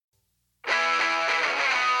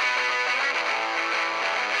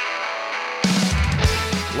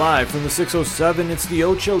Live from the 607, it's the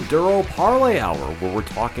Ocho Duro Parlay Hour, where we're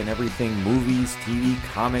talking everything movies, TV,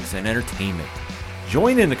 comics, and entertainment.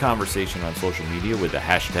 Join in the conversation on social media with the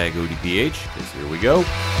hashtag ODPH, because here we go.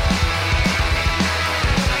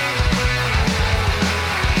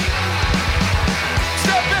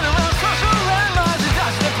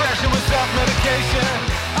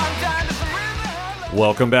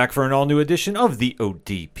 Welcome back for an all-new edition of the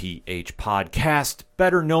ODPH podcast,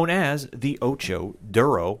 better known as the Ocho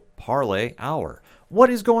Duro Parlay Hour. What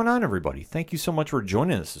is going on, everybody? Thank you so much for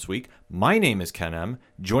joining us this week. My name is Ken M.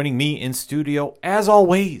 Joining me in studio, as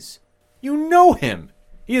always, you know him.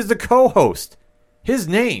 He is the co-host. His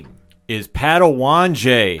name is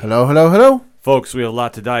Padawanje. Hello, hello, hello. Folks, we have a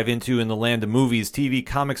lot to dive into in the land of movies, TV,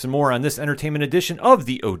 comics, and more on this entertainment edition of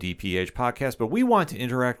the ODPH podcast, but we want to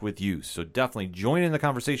interact with you, so definitely join in the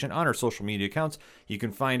conversation on our social media accounts. You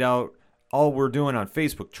can find out all we're doing on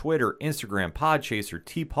Facebook, Twitter, Instagram, Podchaser,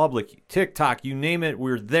 TeePublic, TikTok, you name it,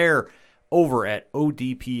 we're there over at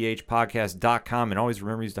odphpodcast.com, and always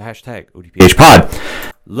remember to use the hashtag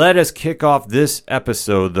ODPHpod. Let us kick off this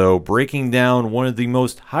episode, though, breaking down one of the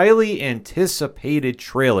most highly anticipated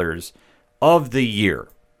trailers of the year.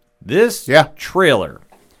 This trailer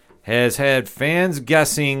has had fans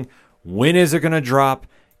guessing, when is it going to drop?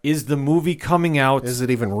 Is the movie coming out? Is it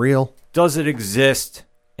even real? Does it exist?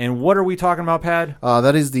 And what are we talking about, Pad?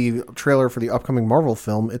 That is the trailer for the upcoming Marvel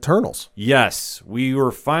film, Eternals. Yes, we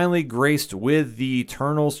were finally graced with the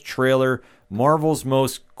Eternals trailer, Marvel's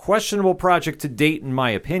most questionable project to date, in my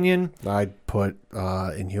opinion. I'd put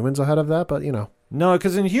Inhumans ahead of that, but you know. No,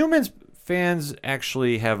 because Inhumans fans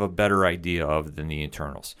actually have a better idea of than the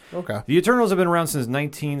Eternals. Okay. The Eternals have been around since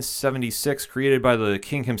 1976, created by the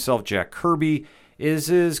king himself, Jack Kirby. It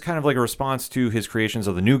is kind of like a response to his creations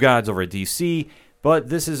of the New Gods over at DC, but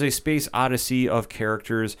this is a space odyssey of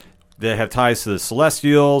characters that have ties to the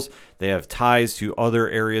Celestials. They have ties to other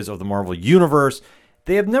areas of the Marvel Universe.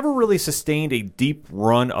 They have never really sustained a deep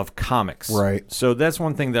run of comics. Right. So that's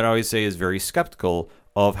one thing that I always say is very skeptical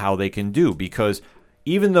of how they can do, because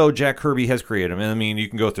even though Jack Kirby has created them, and I mean, you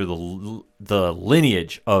can go through the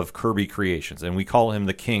lineage of Kirby creations, and we call him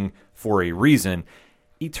the king for a reason,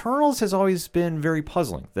 Eternals has always been very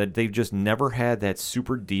puzzling, that they've just never had that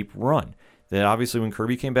super deep run. That obviously when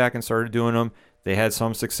Kirby came back and started doing them, they had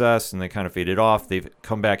some success, and they kind of faded off. They've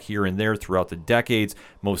come back here and there throughout the decades.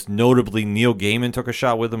 Most notably, Neil Gaiman took a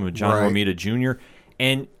shot with them, with John Romita Jr.,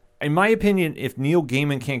 and in my opinion, if Neil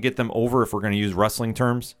Gaiman can't get them over, if we're going to use wrestling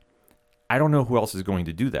terms, I don't know who else is going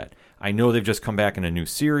to do that. I know they've just come back in a new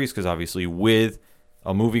series because obviously with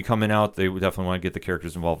a movie coming out, they would definitely want to get the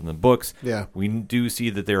characters involved in the books. Yeah. We do see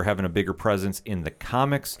that they're having a bigger presence in the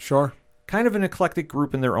comics. Sure. Kind of an eclectic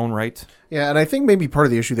group in their own right. Yeah, and I think maybe part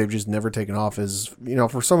of the issue they've just never taken off is, you know,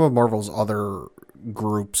 for some of Marvel's other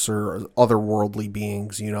groups or otherworldly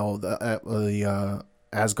beings, you know, the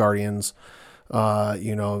Asgardians,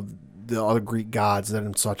 you know, the other Greek gods that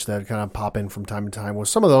and such that kind of pop in from time to time. With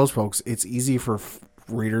some of those folks, it's easy for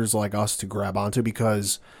readers like us to grab onto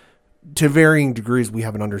because to varying degrees we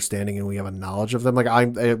have an understanding and we have a knowledge of them. Like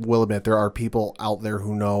I will admit there are people out there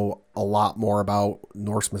who know a lot more about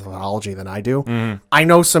Norse mythology than I do. Mm-hmm. I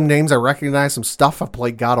know some names, I recognize some stuff. I've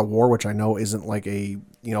played God of War, which I know isn't like a,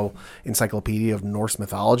 you know, encyclopedia of Norse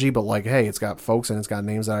mythology, but like, hey, it's got folks and it's got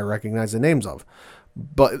names that I recognize the names of.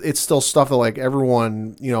 But it's still stuff that like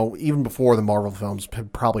everyone, you know, even before the Marvel films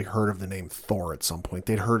had probably heard of the name Thor at some point.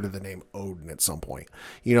 They'd heard of the name Odin at some point,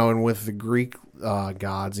 you know, and with the Greek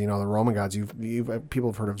gods, you know, the Roman gods, people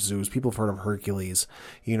have heard of Zeus, people have heard of Hercules,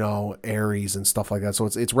 you know, Ares and stuff like that. So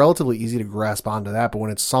it's relatively easy to grasp onto that. But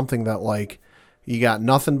when it's something that like you got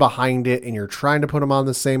nothing behind it and you're trying to put them on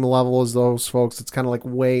the same level as those folks, it's kind of like,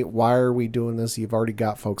 wait, why are we doing this? You've already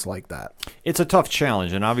got folks like that. It's a tough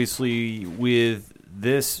challenge. And obviously with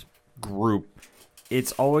this group,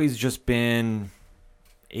 it's always just been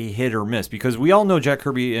a hit or miss because we all know Jack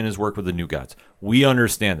Kirby and his work with the New Gods. We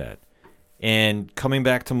understand that. And coming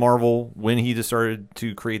back to Marvel, when he just started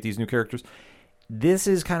to create these new characters, this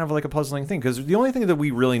is kind of like a puzzling thing because the only thing that we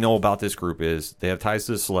really know about this group is they have ties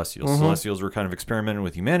to the Celestials. Mm-hmm. Celestials were kind of experimenting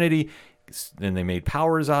with humanity, and they made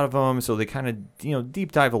powers out of them, so they kind of, you know,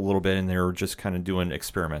 deep dive a little bit, and they were just kind of doing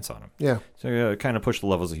experiments on them. Yeah. So kind of push the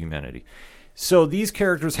levels of humanity. So these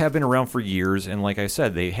characters have been around for years, and like I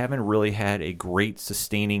said, they haven't really had a great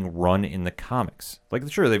sustaining run in the comics.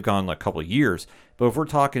 Like, sure, they've gone like a couple of years, but if we're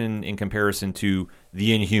talking in comparison to the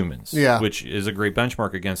Inhumans, which is a great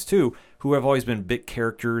benchmark against too, who have always been bit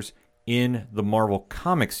characters in the Marvel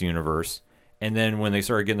Comics universe, and then when they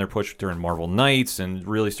started getting their push during Marvel Knights and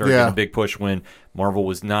really started getting a big push when Marvel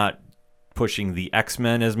was not pushing the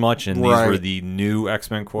X-Men as much, and these were the new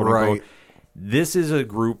X-Men, quote unquote. This is a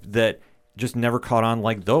group that just never caught on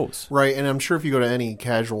like those. Right, and I'm sure if you go to any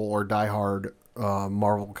casual or diehard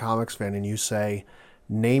Marvel Comics fan and you say,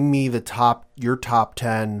 name me your top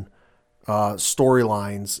 10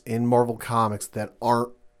 storylines in Marvel Comics that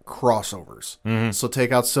aren't crossovers. Mm-hmm. So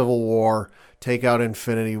take out Civil War, take out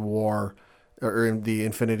Infinity War, or the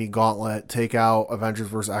Infinity Gauntlet, take out Avengers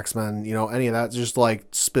vs. X-Men, any of that, just like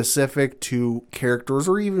specific to characters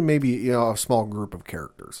or even maybe, a small group of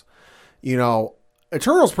characters.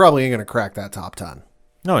 Eternals probably ain't going to crack that top 10.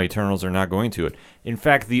 No, Eternals are not going to it. In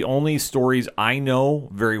fact, the only stories I know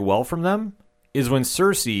very well from them is when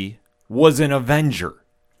Cersei was an Avenger.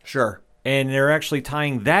 Sure. And they're actually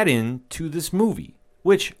tying that in to this movie.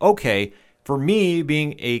 Which, okay, for me,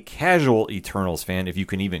 being a casual Eternals fan, if you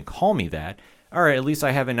can even call me that, all right, at least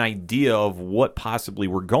I have an idea of what possibly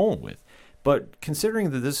we're going with. But considering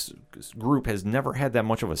that this group has never had that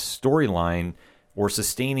much of a storyline or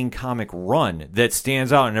sustaining comic run that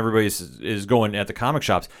stands out and everybody is going at the comic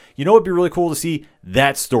shops, it would be really cool to see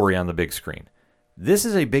that story on the big screen. This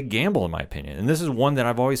is a big gamble, in my opinion. And this is one that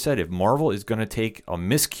I've always said, if Marvel is going to take a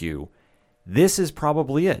miscue, this is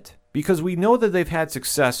probably it. Because we know that they've had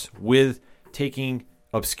success with taking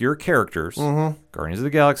obscure characters, Guardians of the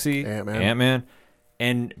Galaxy, Ant-Man,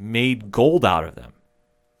 and made gold out of them.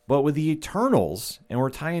 But with the Eternals, and we're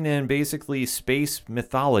tying in basically space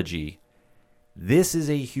mythology, this is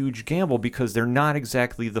a huge gamble because they're not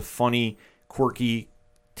exactly the funny, quirky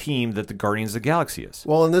team that the Guardians of the Galaxy is.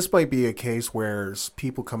 Well, and this might be a case where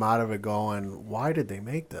people come out of it going, why did they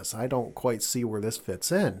make this? I don't quite see where this fits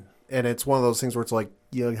in. And it's one of those things where it's like,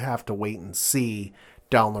 you have to wait and see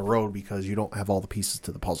down the road because you don't have all the pieces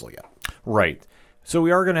to the puzzle yet. Right. So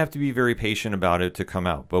we are going to have to be very patient about it to come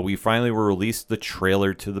out. But we finally will release the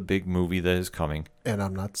trailer to the big movie that is coming. And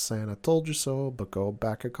I'm not saying I told you so, but go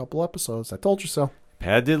back a couple episodes. I told you so.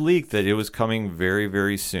 Pad did leak that it was coming very,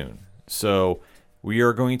 very soon. So we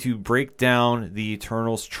are going to break down the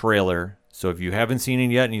Eternals trailer. So if you haven't seen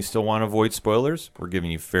it yet and you still want to avoid spoilers, we're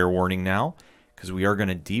giving you fair warning now because we are going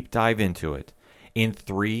to deep dive into it in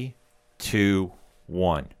 3, 2,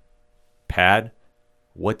 1. Pad,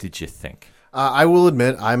 what did you think? I will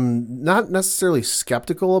admit I'm not necessarily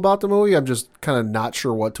skeptical about the movie. I'm just kind of not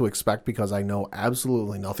sure what to expect because I know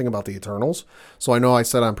absolutely nothing about the Eternals. So I know I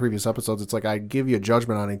said on previous episodes, it's like I give you a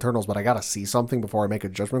judgment on Eternals, but I got to see something before I make a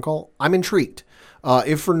judgment call. I'm intrigued,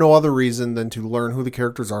 if for no other reason than to learn who the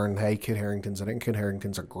characters are. And hey, Kit Harington's in it, and Kit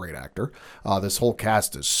Harington's a great actor. This whole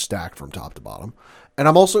cast is stacked from top to bottom. And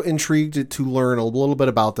I'm also intrigued to learn a little bit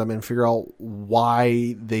about them and figure out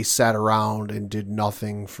why they sat around and did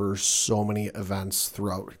nothing for so many events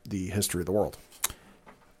throughout the history of the world.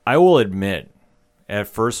 I will admit, at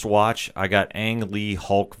first watch, I got Ang Lee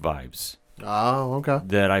Hulk vibes. Oh, okay.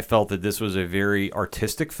 That I felt that this was a very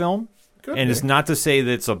artistic film. Could and be. It's not to say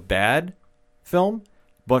that it's a bad film,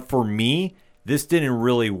 but for me, this didn't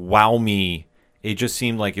really wow me. It just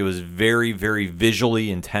seemed like it was very, very visually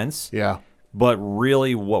intense. Yeah. But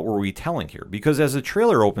really, what were we telling here? Because as the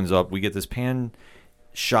trailer opens up, we get this pan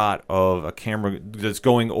shot of a camera that's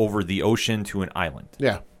going over the ocean to an island.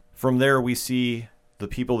 Yeah. From there, we see the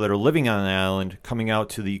people that are living on the island coming out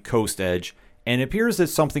to the coast edge, and it appears that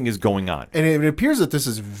something is going on. And it appears that this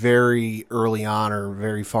is very early on or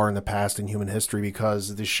very far in the past in human history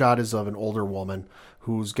because the shot is of an older woman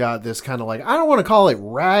who's got this kind of like, I don't want to call it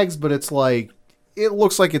rags, but it's like, it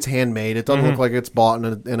looks like it's handmade. It doesn't look like it's bought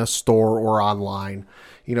in a store or online,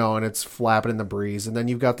 and it's flapping in the breeze. And then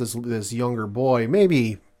you've got this younger boy,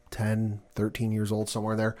 maybe 10, 13 years old,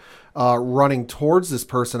 somewhere there, running towards this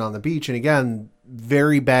person on the beach. And again,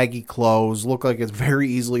 very baggy clothes, look like it's very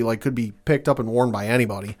easily could be picked up and worn by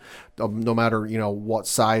anybody, no matter, what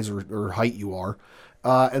size or height you are.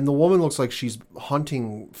 And the woman looks like she's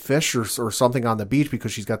hunting fish or something on the beach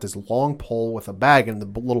because she's got this long pole with a bag, and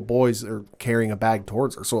the little boys are carrying a bag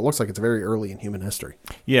towards her. So it looks like it's very early in human history.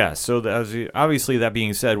 Yeah, so obviously that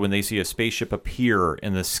being said, when they see a spaceship appear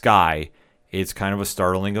in the sky, it's kind of a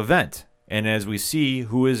startling event. And as we see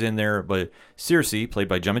who is in there, but Cersei, played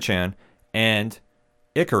by Gemma Chan, and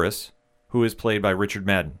Icarus, who is played by Richard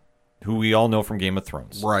Madden, who we all know from Game of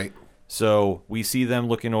Thrones. Right. So we see them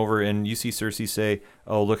looking over, and you see Cersei say,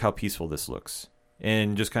 oh, look how peaceful this looks.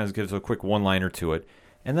 And just kind of gives a quick one-liner to it.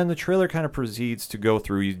 And then the trailer kind of proceeds to go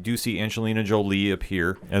through. You do see Angelina Jolie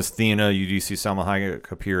appear as Thena. You do see Salma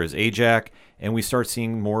Hayek appear as Ajak. And we start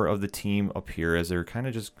seeing more of the team appear as they're kind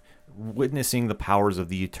of just witnessing the powers of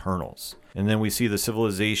the Eternals. And then we see the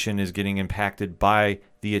civilization is getting impacted by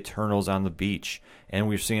the Eternals on the beach. And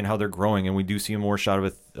we're seeing how they're growing. And we do see a more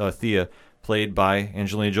shot of Thea played by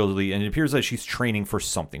Angelina Jolie, and it appears that she's training for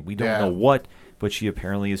something. We don't Yeah. know what, but she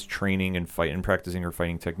apparently is training and practicing her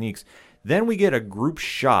fighting techniques. Then we get a group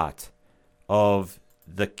shot of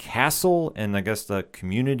the castle and I guess the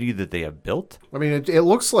community that they have built. I mean, it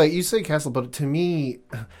looks like you say castle, but to me,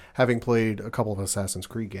 having played a couple of Assassin's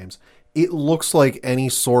Creed games, it looks like any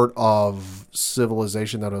sort of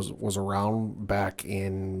civilization that was around back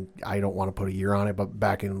in, I don't want to put a year on it, but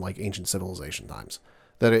back in like ancient civilization times.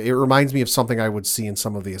 That it reminds me of something I would see in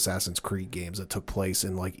some of the Assassin's Creed games that took place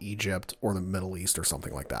in like Egypt or the Middle East or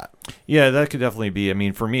something like that. Yeah, that could definitely be. I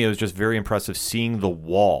mean, for me, it was just very impressive seeing the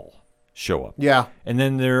wall show up. Yeah. And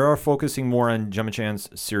then they are focusing more on Gemma Chan's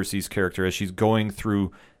Cersei's character as she's going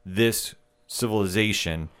through this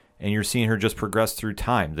civilization, and you're seeing her just progress through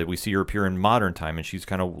time, that we see her appear in modern time, and she's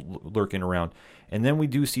kind of lurking around. And then we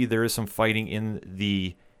do see there is some fighting in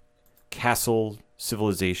the castle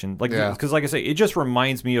civilization. Because like I say, it just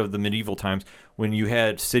reminds me of the medieval times when you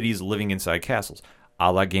had cities living inside castles,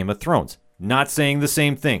 a la Game of Thrones. Not saying the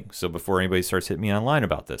same thing. So before anybody starts hitting me online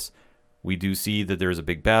about this, we do see that there is a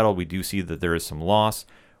big battle. We do see that there is some loss.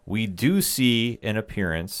 We do see an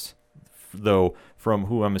appearance, though, from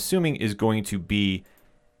who I'm assuming is going to be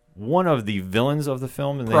one of the villains of the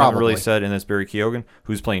film, and they haven't really said, and that's Barry Keoghan,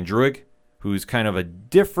 who's playing Druig, who's kind of a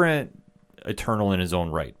different Eternal in his own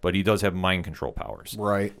right, but he does have mind control powers.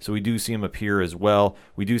 Right. So we do see him appear as well.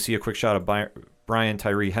 We do see a quick shot of Brian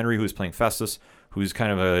Tyree Henry, who's playing Festus, who's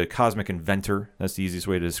kind of a cosmic inventor. That's the easiest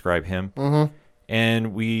way to describe him. Mm-hmm.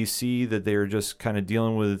 And we see that they're just kind of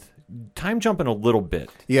dealing with time jumping a little bit.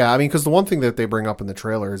 Yeah, I mean, because the one thing that they bring up in the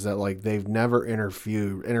trailer is that like they've never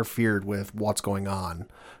interfered with what's going on,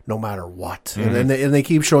 no matter what. Mm-hmm. And they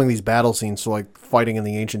keep showing these battle scenes, so like fighting in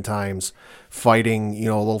the ancient times, fighting, you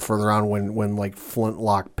know, a little further on when like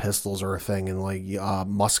flintlock pistols are a thing and like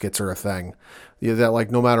muskets are a thing. Yeah, that like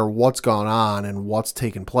no matter what's gone on and what's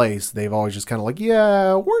taken place, they've always just kind of like,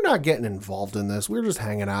 yeah, we're not getting involved in this. We're just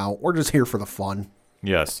hanging out. We're just here for the fun.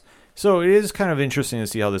 Yes. So it is kind of interesting to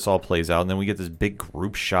see how this all plays out. And then we get this big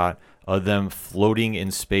group shot of them floating in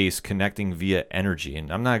space, connecting via energy.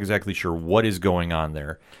 And I'm not exactly sure what is going on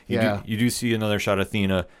there. You do see another shot of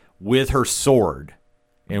Athena with her sword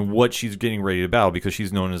and what she's getting ready to battle, because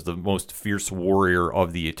she's known as the most fierce warrior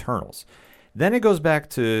of the Eternals. Then it goes back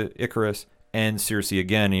to Icarus and Circe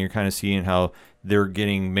again, and you're kind of seeing how they're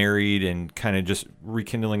getting married and kind of just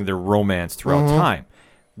rekindling their romance throughout time,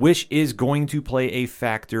 which is going to play a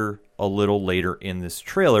factor a little later in this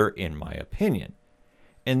trailer, in my opinion.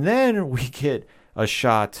 And then we get a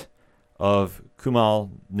shot of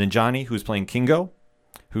Kumail Nanjiani, who's playing Kingo,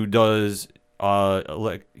 who does,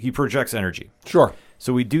 he projects energy. Sure.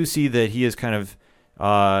 So we do see that he is kind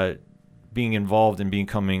of being involved in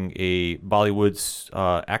becoming a Bollywood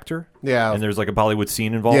actor. Yeah. And there's like a Bollywood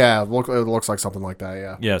scene involved. Yeah, it looks like something like that,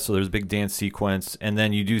 yeah. Yeah, so there's a big dance sequence. And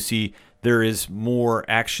then you do see there is more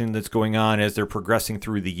action that's going on as they're progressing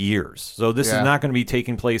through the years. So this is not going to be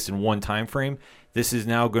taking place in one time frame. This is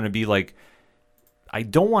now going to be like, I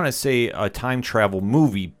don't want to say a time travel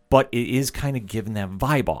movie, but it is kind of giving that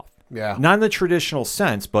vibe off. Yeah. Not in the traditional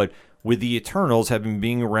sense, but with the Eternals having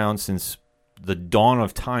been around since the dawn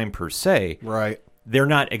of time per se. Right. They're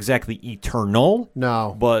not exactly eternal.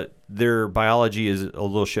 No. But their biology is a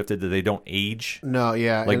little shifted that they don't age. No,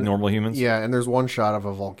 yeah. Like normal humans. Yeah, and there's one shot of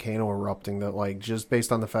a volcano erupting that, like, just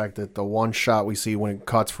based on the fact that the one shot we see when it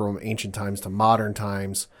cuts from ancient times to modern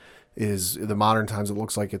times is the modern times, it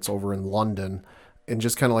looks like it's over in London. And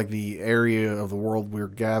just kind of like the area of the world we're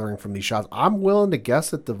gathering from these shots, I'm willing to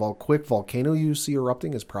guess that the quick volcano you see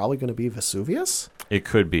erupting is probably going to be Vesuvius. It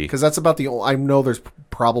could be. Because that's about the only... I know there's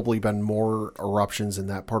probably been more eruptions in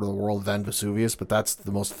that part of the world than Vesuvius, but that's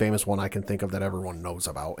the most famous one I can think of that everyone knows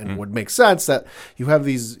about. And it would make sense that you have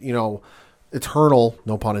these, you know, eternal,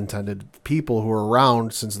 no pun intended, people who are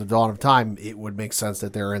around since the dawn of time. It would make sense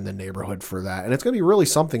that they're in the neighborhood for that. And it's going to be really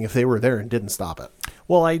something if they were there and didn't stop it.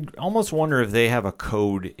 Well, I almost wonder if they have a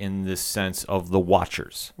code in this sense of the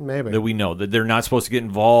Watchers. Maybe. That we know, that they're not supposed to get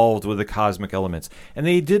involved with the cosmic elements. And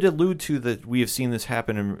they did allude to that we have seen this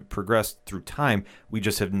happen and progress through time. We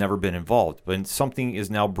just have never been involved. But something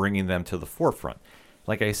is now bringing them to the forefront.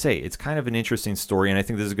 Like I say, it's kind of an interesting story, and I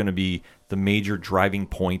think this is going to be the major driving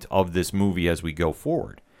point of this movie as we go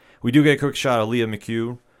forward. We do get a quick shot of Leah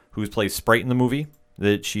McHugh, who plays Sprite in the movie,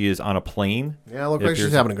 that she is on a plane. Yeah, look like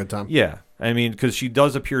she's having a good time. Yeah. I mean, because she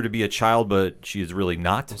does appear to be a child, but she is really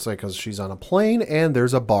not. It's like because she's on a plane and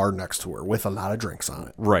there's a bar next to her with a lot of drinks on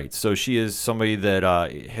it. Right. So she is somebody that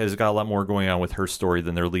has got a lot more going on with her story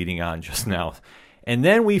than they're leading on just now. And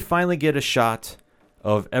then we finally get a shot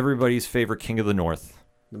of everybody's favorite King of the North.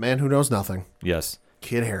 The man who knows nothing. Yes.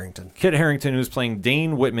 Kit Harington. Kit Harington, who's playing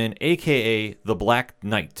Dane Whitman, a.k.a. the Black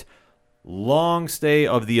Knight. Long stay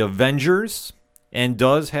of the Avengers, and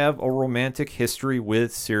does have a romantic history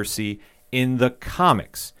with Circe in the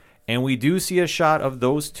comics. And we do see a shot of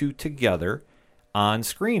those two together on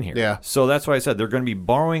screen here. Yeah. So that's why I said they're going to be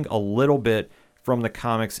borrowing a little bit from the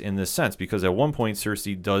comics in this sense, because at one point Circe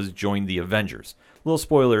does join the Avengers. A little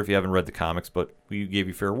spoiler if you haven't read the comics, but we gave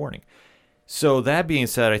you fair warning. So that being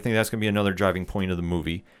said, I think that's going to be another driving point of the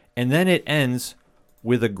movie. And then it ends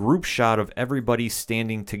with a group shot of everybody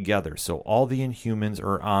standing together. So all the Inhumans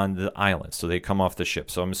are on the island. So they come off the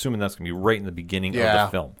ship. So I'm assuming that's going to be right in the beginning of the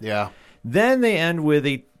film. Yeah. Then they end with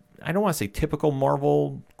a, I don't want to say typical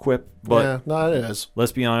Marvel quip, but yeah, no, it is.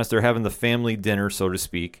 Let's be honest, they're having the family dinner, so to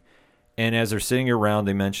speak. And as they're sitting around,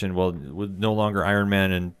 they mention, well, with no longer Iron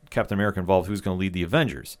Man and Captain America involved, who's going to lead the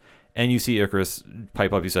Avengers? And you see Icarus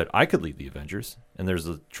pipe up. He said, I could lead the Avengers. And there's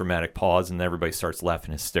a dramatic pause, and everybody starts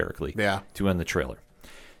laughing hysterically to end the trailer.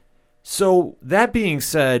 So that being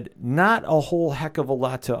said, not a whole heck of a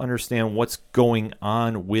lot to understand what's going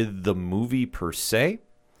on with the movie per se,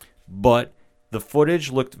 but the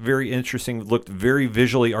footage looked very interesting, looked very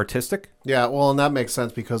visually artistic. Yeah, well, and that makes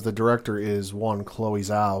sense because the director is one Chloe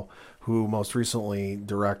Zhao, who most recently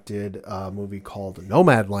directed a movie called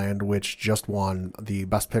Nomadland, which just won the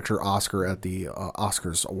Best Picture Oscar at the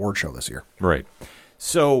Oscars award show this year. Right.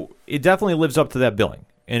 So it definitely lives up to that billing,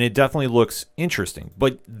 and it definitely looks interesting.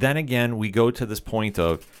 But then again, we go to this point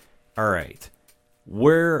of, all right,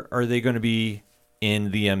 where are they going to be in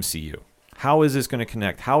the MCU? How is this going to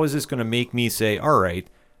connect? How is this going to make me say, all right,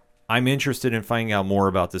 I'm interested in finding out more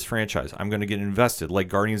about this franchise. I'm going to get invested like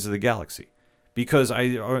Guardians of the Galaxy, because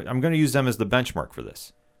I'm going to use them as the benchmark for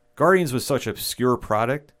this. Guardians was such an obscure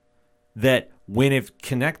product that when it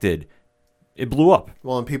connected, it blew up.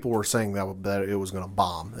 Well, and people were saying that it was going to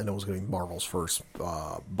bomb, and it was going to be Marvel's first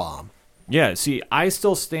bomb. Yeah, see, I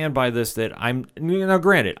still stand by this that now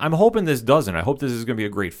granted, I'm hoping this doesn't. I hope this is going to be a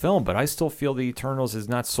great film, but I still feel The Eternals has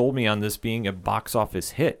not sold me on this being a box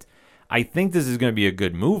office hit. I think this is going to be a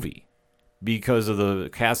good movie because of the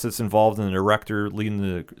cast that's involved and the director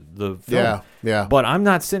leading the film. Yeah. But I'm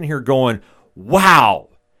not sitting here going, wow,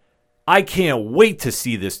 I can't wait to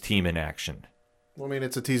see this team in action. Well, I mean,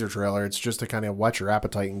 it's a teaser trailer. It's just to kind of whet your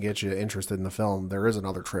appetite and get you interested in the film. There is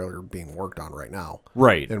another trailer being worked on right now.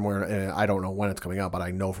 Right. And I don't know when it's coming out, but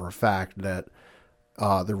I know for a fact that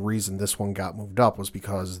the reason this one got moved up was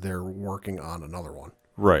because they're working on another one.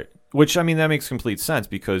 Right. Which, I mean, that makes complete sense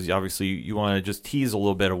because obviously you want to just tease a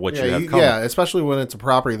little bit of what you have coming. Yeah, especially when it's a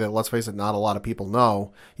property that, let's face it, not a lot of people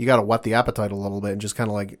know. You got to whet the appetite a little bit and just kind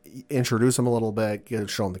of like introduce them a little bit,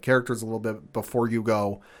 show them the characters a little bit before you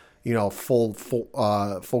go, full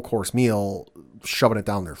course meal, shoving it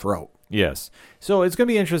down their throat. Yes. So it's going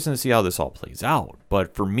to be interesting to see how this all plays out.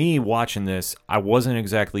 But for me, watching this, I wasn't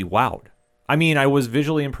exactly wowed. I mean, I was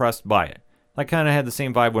visually impressed by it. I kind of had the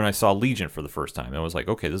same vibe when I saw Legion for the first time. I was like,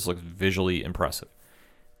 okay, this looks visually impressive.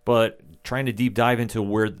 But trying to deep dive into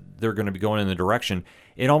where they're going to be going in the direction,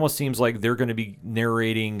 it almost seems like they're going to be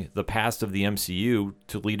narrating the past of the MCU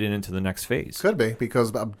to lead it into the next phase. Could be,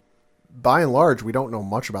 because by and large, we don't know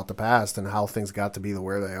much about the past and how things got to be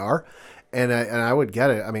where they are. And I would get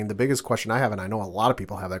it. I mean, the biggest question I have, and I know a lot of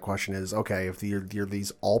people have that question, is, okay, if you're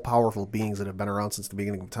these all-powerful beings that have been around since the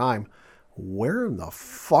beginning of time, where in the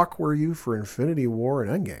fuck were you for Infinity War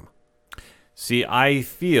and Endgame? See, I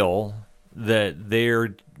feel that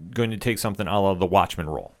they're going to take something a la the Watchmen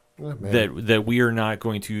role. That we are not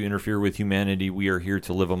going to interfere with humanity. We are here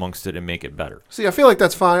to live amongst it and make it better. See, I feel like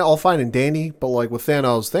that's fine, all fine and dandy, but like with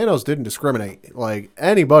Thanos didn't discriminate. Like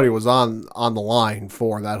anybody was on the line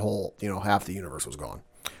for that whole, half the universe was gone.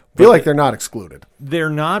 I feel like they're not excluded. They're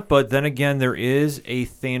not, but then again, there is a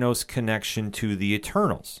Thanos connection to the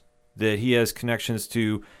Eternals. That he has connections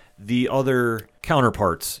to the other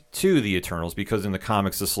counterparts to the Eternals, because in the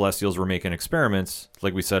comics, the Celestials were making experiments,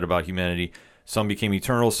 like we said about humanity. Some became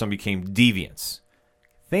Eternals, some became Deviants.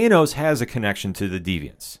 Thanos has a connection to the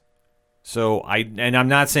Deviants. So I'm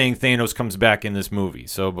not saying Thanos comes back in this movie,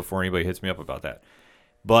 so before anybody hits me up about that.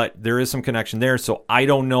 But there is some connection there, so I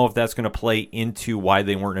don't know if that's going to play into why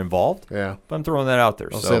they weren't involved. Yeah. But I'm throwing that out there.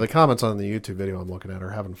 I'll say the comments on the YouTube video I'm looking at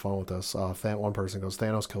are having fun with this. One person goes,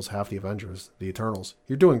 Thanos kills half the Avengers, the Eternals.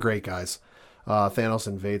 You're doing great, guys. Thanos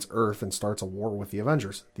invades Earth and starts a war with the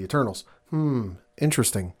Avengers, the Eternals.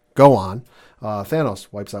 Interesting. Go on. Thanos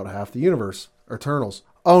wipes out half the universe, Eternals.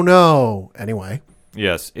 Oh, no. Anyway.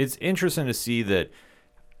 Yes, it's interesting to see that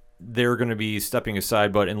they're going to be stepping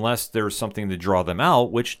aside, but unless there's something to draw them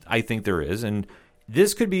out, which I think there is, and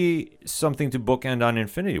this could be something to bookend on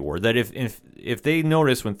Infinity War, that if they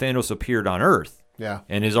notice when Thanos appeared on Earth, Yeah.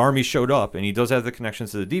 And his army showed up, and he does have the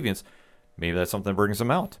connections to the Deviants. Maybe that's something that brings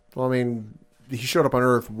him out. Well, I mean, he showed up on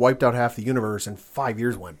Earth, wiped out half the universe, and 5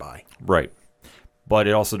 years went by. Right. But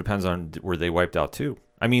it also depends on where they wiped out too.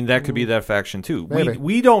 I mean, that could be that faction too. Maybe.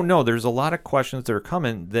 We don't know. There's a lot of questions that are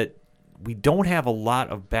coming that we don't have a lot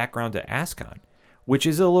of background to ask on, which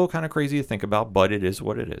is a little kind of crazy to think about, but it is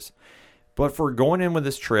what it is. But for going in with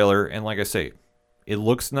this trailer, and like I say, it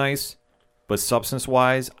looks nice, but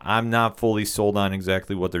substance-wise, I'm not fully sold on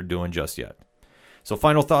exactly what they're doing just yet. So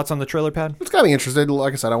final thoughts on the trailer, Pat? It's got me interested.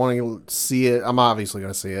 Like I said, I want to see it. I'm obviously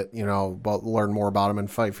going to see it, but learn more about them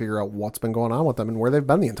and figure out what's been going on with them and where they've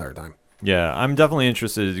been the entire time. Yeah, I'm definitely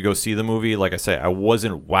interested to go see the movie. Like I say, I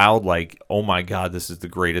wasn't wowed like, oh my God, this is the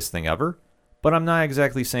greatest thing ever. But I'm not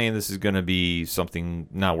exactly saying this is going to be something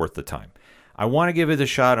not worth the time. I want to give it a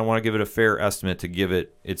shot. I want to give it a fair estimate to give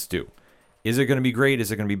it its due. Is it going to be great?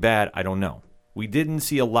 Is it going to be bad? I don't know. We didn't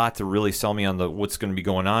see a lot to really sell me on what's going to be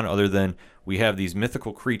going on, other than we have these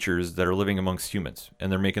mythical creatures that are living amongst humans,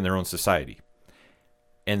 and they're making their own society.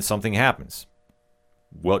 And something happens.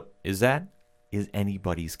 What is that? Is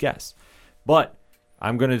anybody's guess. But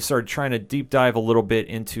I'm going to start trying to deep dive a little bit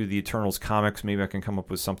into the Eternals comics. Maybe I can come up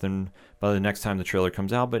with something by the next time the trailer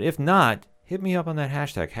comes out. But if not, hit me up on that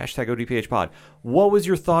hashtag ODPHpod. What was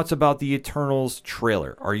your thoughts about the Eternals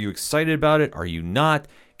trailer? Are you excited about it? Are you not?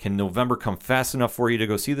 Can November come fast enough for you to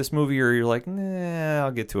go see this movie? Or you're like, nah,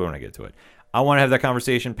 I'll get to it when I get to it. I want to have that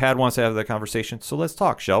conversation. Pad wants to have that conversation. So let's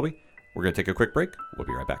talk, shall we? We're going to take a quick break. We'll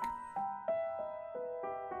be right back.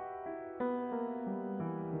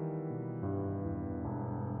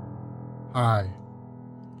 Hi,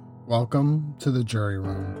 welcome to The Jury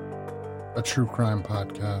Room, a true crime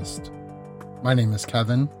podcast. My name is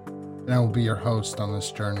Kevin, and I will be your host on this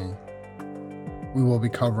journey. We will be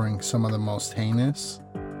covering some of the most heinous,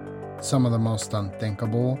 some of the most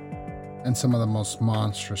unthinkable, and some of the most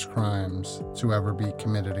monstrous crimes to ever be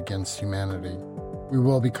committed against humanity. We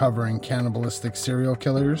will be covering cannibalistic serial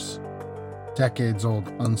killers, decades-old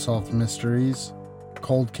unsolved mysteries,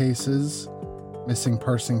 cold cases, missing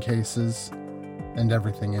person cases, and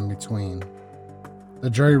everything in between. The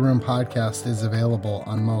Jury Room podcast is available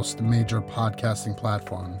on most major podcasting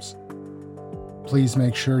platforms. Please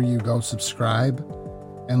make sure you go subscribe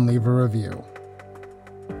and leave a review.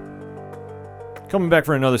 Coming back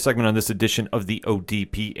for another segment on this edition of the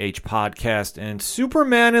ODPH podcast, and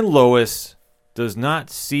Superman and Lois does not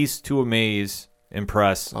cease to amaze,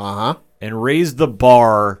 impress, and raise the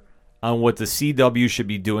bar on what the CW should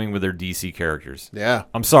be doing with their DC characters. Yeah.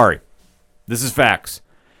 I'm sorry. This is facts.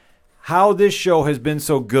 How this show has been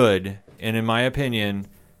so good, and in my opinion,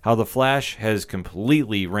 how The Flash has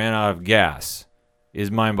completely ran out of gas, is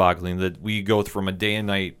mind-boggling, that we go from a day and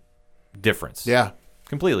night difference. Yeah.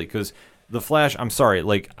 Completely, because The Flash, I'm sorry,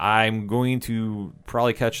 I'm going to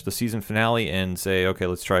probably catch the season finale and say, okay,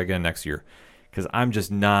 let's try again next year, because I'm just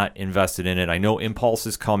not invested in it. I know Impulse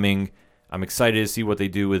is coming. I'm excited to see what they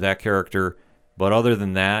do with that character. But other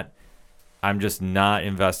than that, I'm just not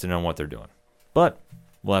invested in what they're doing. But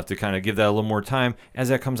we'll have to kind of give that a little more time as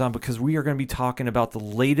that comes on, because we are going to be talking about the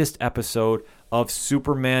latest episode of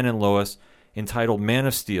Superman and Lois entitled Man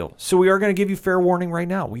of Steel. So we are going to give you fair warning right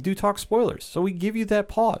now. We do talk spoilers. So we give you that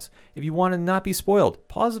pause. If you want to not be spoiled,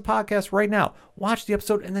 pause the podcast right now. Watch the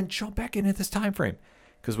episode and then jump back in at this time frame.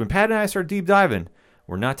 Because when Pat and I start deep diving,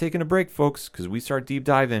 we're not taking a break, folks, because we start deep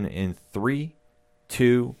diving in 3,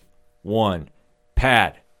 2, 1.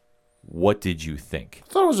 Pat, what did you think?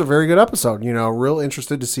 I thought it was a very good episode. Real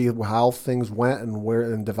interested to see how things went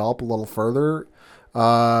and develop a little further.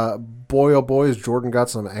 Boy, oh boy, has Jordan got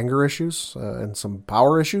some anger issues and some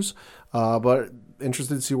power issues. But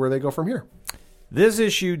interested to see where they go from here. This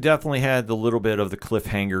issue definitely had the little bit of the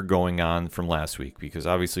cliffhanger going on from last week, because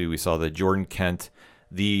obviously we saw that Jordan Kent,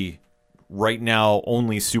 the right now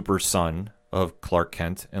only super son of Clark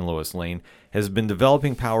Kent and Lois Lane, has been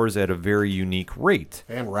developing powers at a very unique rate.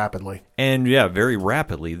 And rapidly. And yeah, very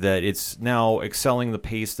rapidly, that it's now excelling the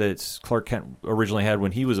pace that Clark Kent originally had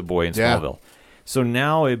when he was a boy in Smallville. So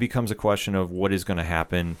now it becomes a question of what is going to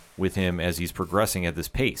happen with him as he's progressing at this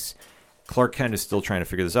pace. Clark Kent is still trying to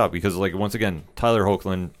figure this out, because once again, Tyler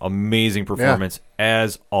Hoechlin, amazing performance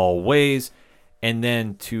as always. And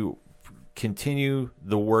then to continue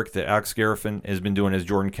the work that Alex Garifin has been doing as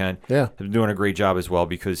Jordan Kent. Yeah. Has been doing a great job as well,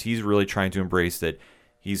 because he's really trying to embrace that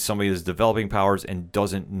he's somebody that's developing powers and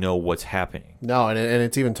doesn't know what's happening. No, and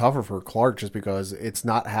it's even tougher for Clark just because it's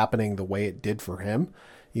not happening the way it did for him.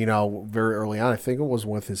 Very early on, I think it was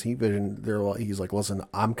with his heat vision, he's like, listen,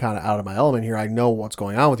 I'm kind of out of my element here. I know what's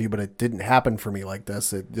going on with you, but it didn't happen for me like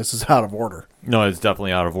this. This is out of order. No, it's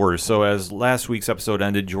definitely out of order. So as last week's episode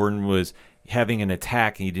ended, Jordan was having an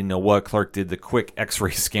attack and he didn't know what. Clark did the quick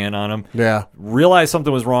X-ray scan on him. Yeah. Realized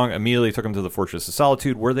something was wrong, immediately took him to the Fortress of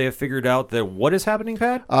Solitude, where they have figured out that what is happening,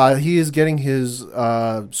 Pat? He is getting his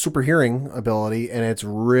super hearing ability, and it's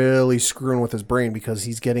really screwing with his brain because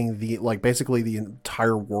he's getting basically the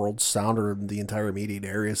entire world's sound, or the entire immediate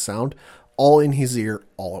area's sound, all in his ear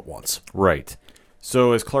all at once. Right.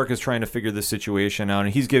 So as Clark is trying to figure this situation out,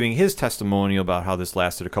 and he's giving his testimonial about how this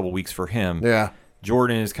lasted a couple weeks for him. Yeah.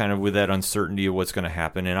 Jordan is kind of with that uncertainty of what's going to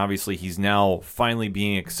happen, and obviously he's now finally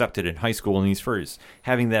being accepted in high school, and he's first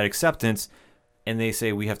having that acceptance, and they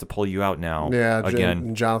say, we have to pull you out now. Yeah,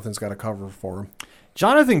 again. Jonathan's got a cover for him.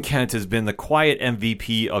 Jonathan Kent has been the quiet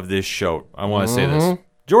MVP of this show. I want to say this.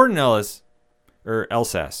 Jordan Ellis, or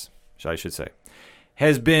Elsas, I should say,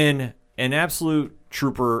 has been an absolute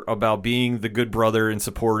trooper about being the good brother and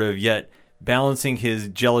supportive, yet balancing his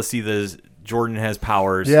jealousy that Jordan has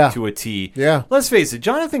powers to a T. Yeah. Let's face it,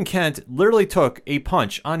 Jonathan Kent literally took a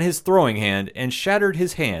punch on his throwing hand and shattered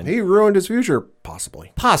his hand. He ruined his future,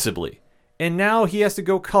 possibly. Possibly. And now he has to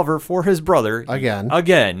go cover for his brother.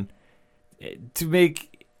 Again. To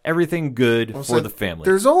make everything good for the family.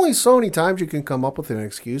 There's only so many times you can come up with an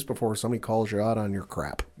excuse before somebody calls you out on your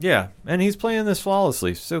crap. Yeah, and he's playing this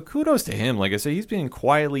flawlessly. So kudos to him. Like I say, he's being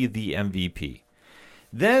quietly the MVP.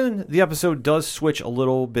 Then the episode does switch a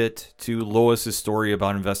little bit to Lois's story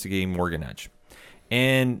about investigating Morgan Edge,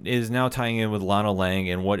 and is now tying in with Lana Lang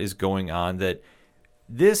and what is going on. That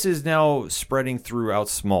this is now spreading throughout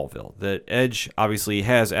Smallville. That Edge obviously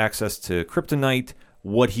has access to kryptonite.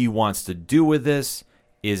 What he wants to do with this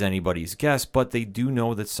is anybody's guess, but they do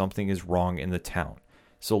know that something is wrong in the town.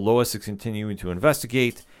 So Lois is continuing to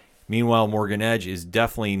investigate. Meanwhile, Morgan Edge is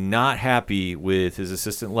definitely not happy with his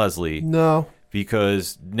assistant Leslie. No.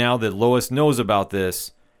 Because now that Lois knows about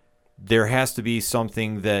this, there has to be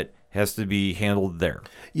something that has to be handled there.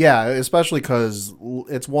 Yeah, especially because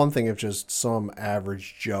it's one thing if just some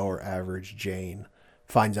average Joe or average Jane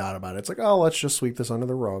finds out about it. It's like, oh, let's just sweep this under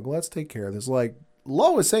the rug. Let's take care of this. Like,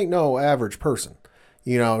 Lois ain't no average person.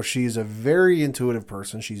 You know, she's a very intuitive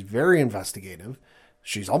person. She's very investigative.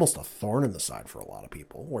 She's almost a thorn in the side for a lot of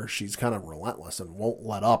people, where she's kind of relentless and won't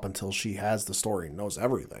let up until she has the story and knows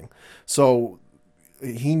everything. So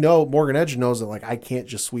Morgan Edge knows that, like, I can't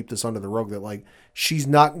just sweep this under the rug, that, like, she's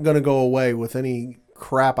not going to go away with any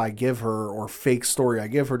crap I give her or fake story I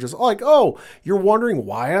give her. Just like, oh, you're wondering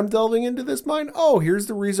why I'm delving into this mine? Oh, here's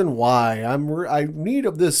the reason why. I need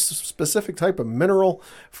of this specific type of mineral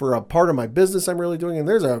for a part of my business I'm really doing, and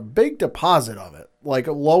there's a big deposit of it. Like,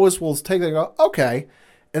 Lois will take it and go, okay,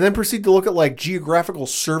 and then proceed to look at, like, geographical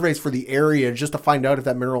surveys for the area just to find out if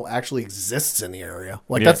that mineral actually exists in the area.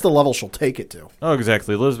 Like, that's the level she'll take it to. Oh,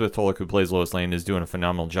 exactly. Elizabeth Tulloch, who plays Lois Lane, is doing a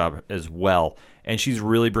phenomenal job as well. And she's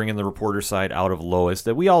really bringing the reporter side out of Lois,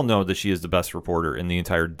 that we all know that she is the best reporter in the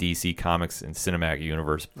entire DC Comics and cinematic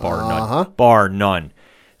universe, bar none.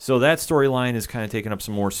 So that storyline is kind of taking up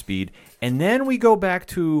some more speed. And then we go back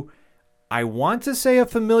to, I want to say, a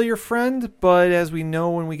familiar friend, but as we know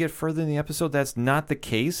when we get further in the episode, that's not the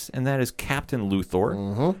case, and that is Captain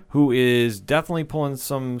Luthor, who is definitely pulling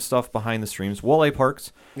some stuff behind the streams. Wale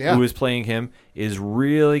Parks, who is playing him, is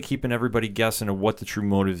really keeping everybody guessing of what the true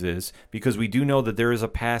motive is, because we do know that there is a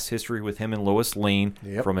past history with him and Lois Lane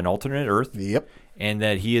from an alternate Earth, and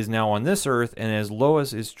that he is now on this Earth, and as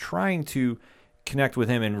Lois is trying to connect with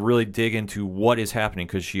him and really dig into what is happening,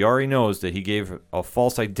 because she already knows that he gave a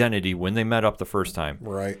false identity when they met up the first time.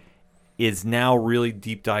 Right. Is now really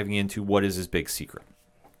deep diving into what is his big secret.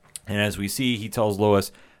 And as we see, he tells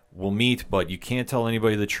Lois, we'll meet, but you can't tell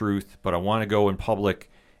anybody the truth, but I want to go in public,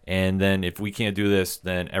 and then if we can't do this,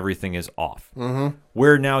 then everything is off.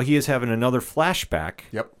 Where now he is having another flashback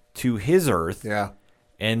to his Earth,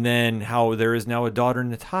 and then how there is now a daughter,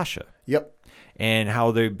 Natasha. And how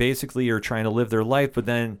they basically are trying to live their life, but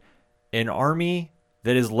then an army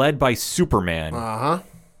that is led by Superman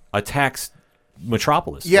attacks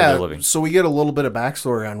Metropolis. Where they're living. So we get a little bit of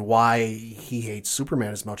backstory on why he hates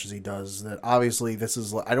Superman as much as he does. That obviously this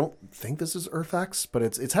is, I don't think this is Earth X, but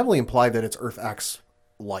it's heavily implied that it's Earth X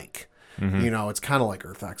like. You know, it's kind of like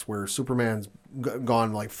Earth X, where Superman's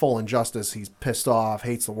gone like full injustice. He's pissed off,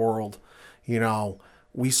 hates the world, you know.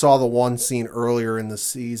 We saw the one scene earlier in the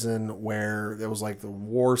season where there was like the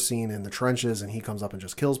war scene in the trenches and he comes up and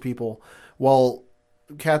just kills people. Well,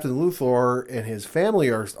 Captain Luthor and his family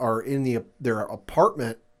are in their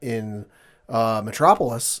apartment in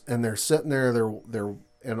Metropolis, and they're sitting there,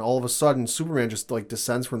 and all of a sudden Superman just like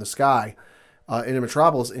descends from the sky into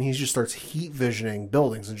Metropolis, and he just starts heat visioning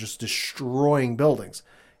buildings and just destroying buildings.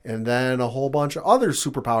 And then a whole bunch of other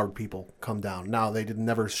superpowered people come down. Now, they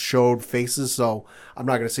never showed faces, so I'm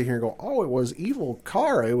not going to sit here and go, oh, it was evil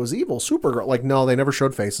Kara, it was evil Supergirl. Like, no, they never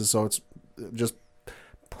showed faces, so it's just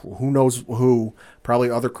who knows who, probably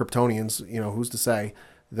other Kryptonians, who's to say,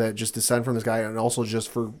 that just descend from this guy, and also just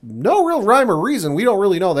for no real rhyme or reason, we don't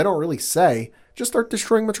really know, they don't really say, just start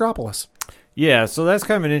destroying Metropolis. Yeah, so that's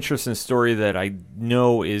kind of an interesting story that I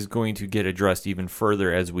know is going to get addressed even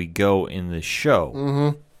further as we go in the show.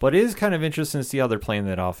 Mm-hmm. But it is kind of interesting to see how they're playing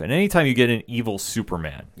that off. And anytime you get an evil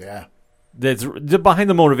Superman, Yeah. that's behind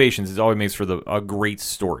the motivations, it always makes for a great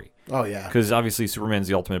story. Oh, yeah. Because obviously Superman's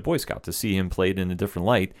the ultimate Boy Scout. To see him played in a different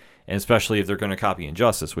light, and especially if they're going to copy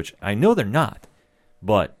Injustice, which I know they're not.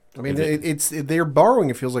 But I mean, they're borrowing,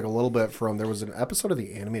 it feels like, a little bit from, there was an episode of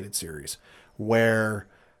the animated series where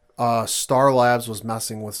Star Labs was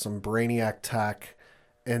messing with some Brainiac tech,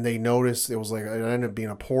 and they noticed it was like, it ended up being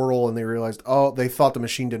a portal, and they realized, they thought the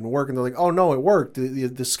machine didn't work, and they're like, oh no, it worked.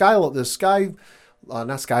 The sky,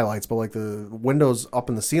 not skylights, but like the windows up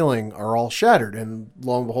in the ceiling are all shattered, and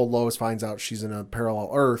lo and behold, Lois finds out she's in a parallel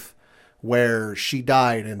Earth where she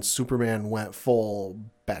died, and Superman went full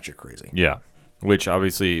batshit crazy. yeah, which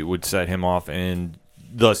obviously would set him off, and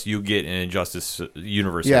thus you get an Injustice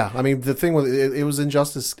universe. Yeah, I mean, the thing with it was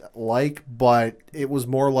Injustice-like, but it was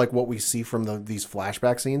more like what we see from these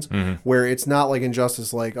flashback scenes, where it's not like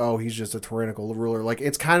Injustice, like, oh, he's just a tyrannical ruler. Like,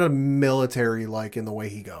 it's kind of military-like in the way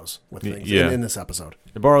he goes with things in this episode.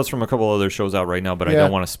 It borrows from a couple other shows out right now, but I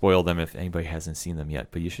don't want to spoil them if anybody hasn't seen them yet.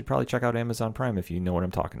 But you should probably check out Amazon Prime if you know what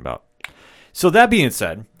I'm talking about. So that being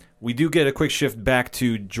said, we do get a quick shift back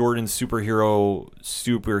to Jordan's super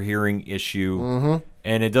hearing issue,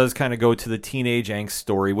 and it does kind of go to the teenage angst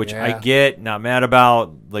story, which I get, not mad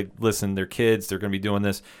about. Like, listen, they're kids, they're going to be doing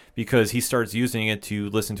this, because he starts using it to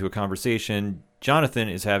listen to a conversation Jonathan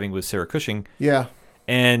is having with Sarah Cushing. Yeah.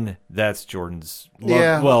 And that's Jordan's love.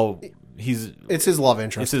 Yeah. Well, it's his love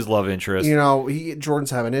interest. It's his love interest.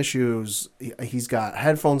 Jordan's having issues. He's got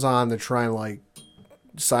headphones on to try and, like,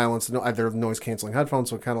 silence their noise canceling headphones,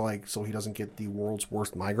 so kind of like so he doesn't get the world's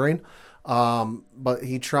worst migraine. But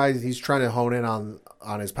he's trying to hone in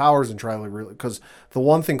on his powers and try to really, because the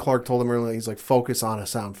one thing Clark told him earlier, he's like, focus on a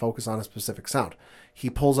sound, focus on a specific sound. He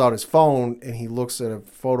pulls out his phone and he looks at a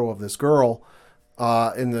photo of this girl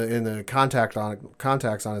in the contacts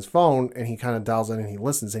on his phone, and he kind of dials in and he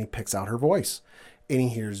listens and he picks out her voice. And he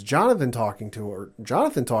hears Jonathan talking to her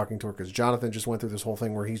because Jonathan just went through this whole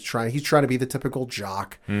thing where he's trying to be the typical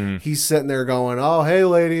jock. He's sitting there going, oh, hey,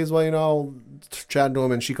 ladies, well, chatting to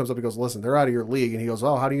him, and she comes up and goes, listen, they're out of your league. And he goes,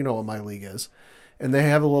 oh, how do you know what my league is? And they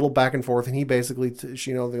have a little back and forth, and he basically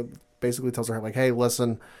tells her, like, hey,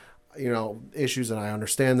 listen, issues, and I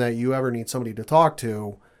understand that you ever need somebody to talk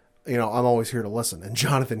to, I'm always here to listen. And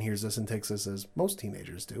Jonathan hears this and takes this as most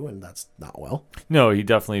teenagers do, and that's not well. No, he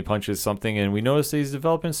definitely punches something, and we notice that he's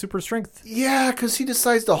developing super strength. Yeah, because he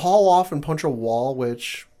decides to haul off and punch a wall,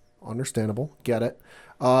 which, understandable, get it.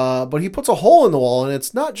 But he puts a hole in the wall, and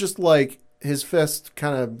it's not just like his fist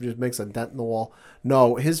kind of just makes a dent in the wall.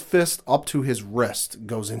 No, his fist up to his wrist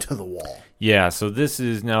goes into the wall. Yeah, so this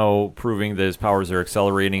is now proving that his powers are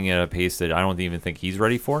accelerating at a pace that I don't even think he's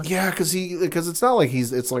ready for. Yeah, because it's not like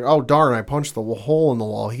it's like, oh, darn, I punched the hole in the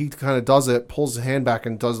wall. He kind of does it, pulls his hand back,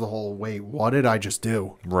 and does the whole, wait, what did I just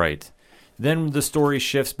do? Right. Then the story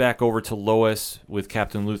shifts back over to Lois with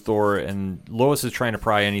Captain Luthor, and Lois is trying to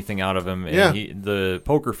pry anything out of him, and the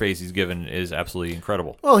poker face he's given is absolutely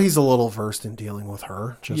incredible. Well, he's a little versed in dealing with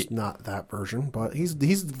her, just not that version, but he's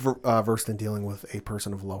versed in dealing with a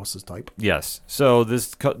person of Lois's type. Yes, so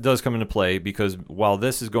this does come into play, because while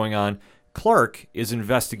this is going on, Clark is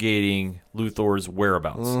investigating Luthor's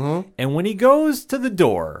whereabouts, and when he goes to the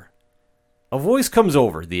door, a voice comes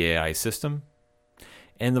over the AI system,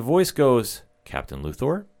 and the voice goes, Captain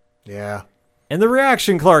Luthor? Yeah. And the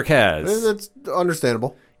reaction Clark has. It's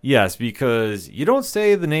understandable. Yes, because you don't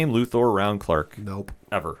say the name Luthor around Clark. Nope.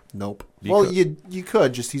 Ever. Nope. Well, you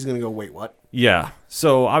could, just he's going to go, wait, what? Yeah.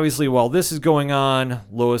 So obviously while this is going on,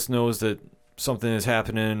 Lois knows that something is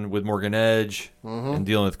happening with Morgan Edge and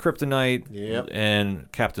dealing with kryptonite. Yep.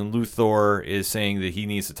 And Captain Luthor is saying that he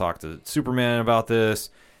needs to talk to Superman about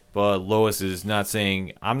this. But Lois is not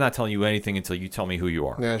saying, I'm not telling you anything until you tell me who you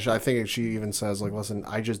are. Yeah, I think she even says, like, listen,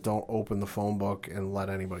 I just don't open the phone book and let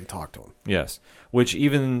anybody talk to him. Yes, which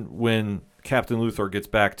even when Captain Luthor gets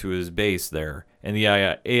back to his base there, and the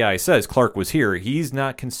AI says Clark was here, he's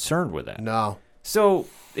not concerned with that. No. So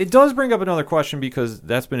it does bring up another question, because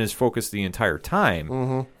that's been his focus the entire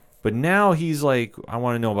time. But now he's like, I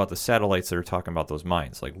want to know about the satellites that are talking about those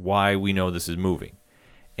mines, like why we know this is moving.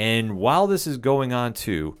 And while this is going on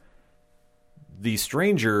too, the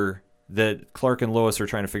stranger that Clark and Lois are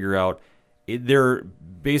trying to figure out, they're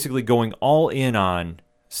basically going all in on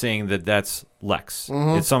saying that that's Lex.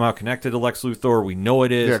 It's somehow connected to Lex Luthor. We know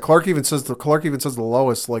it is. Yeah, Clark even says to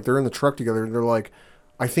Lois, like, they're in the truck together, and they're like,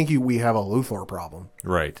 I think we have a Luthor problem.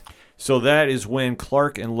 Right. So that is when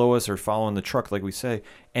Clark and Lois are following the truck, like we say.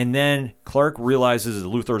 And then Clark realizes that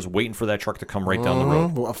Luthor's waiting for that truck to come right down the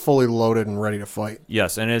road. Fully loaded and ready to fight.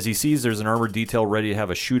 Yes, and as he sees there's an armored detail ready to have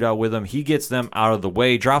a shootout with him, he gets them out of the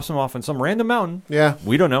way, drops them off in some random mountain. Yeah.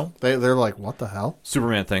 We don't know. They're like, what the hell?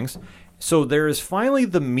 Superman things. So there is finally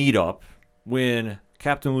the meetup when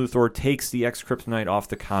Captain Luthor takes the ex-Kryptonite off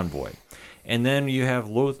the convoy. And then you have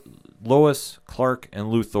Lois, Clark, and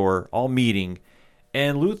Luthor all meeting.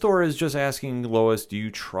 And Luthor is just asking Lois, do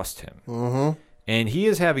you trust him? Mm-hmm. And he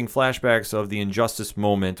is having flashbacks of the Injustice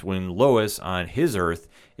moment when Lois, on his Earth,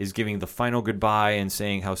 is giving the final goodbye and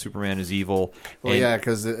saying how Superman is evil. Well, yeah,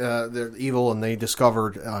 because they're evil, and they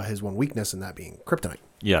discovered his one weakness, and that being kryptonite.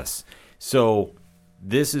 Yes. So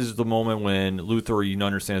this is the moment when Luthor, you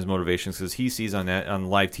understand his motivations, because he sees on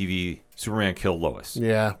live TV Superman kill Lois.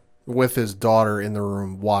 Yeah, with his daughter in the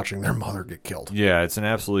room watching their mother get killed. Yeah, it's an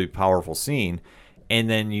absolutely powerful scene. And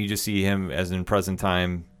then you just see him, as in present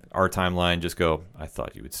time, our timeline, just go, I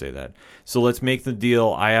thought you would say that. So let's make the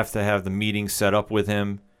deal. I have to have the meeting set up with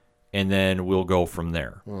him, and then we'll go from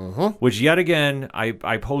there. Mm-hmm. Which, yet again, I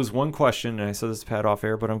pose one question, and I said this to Pat off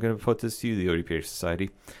air, but I'm going to put this to you, the ODPH Society.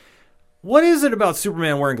 What is it about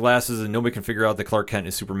Superman wearing glasses and nobody can figure out that Clark Kent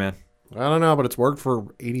is Superman? I don't know, but it's worked for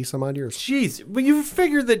 80-some-odd years. Jeez, but you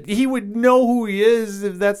figured that he would know who he is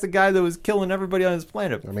if that's the guy that was killing everybody on his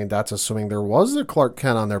planet. I mean, that's assuming there was a Clark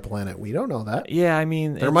Kent on their planet. We don't know that. Yeah, I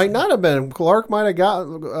mean... There might not have been. Clark might have got...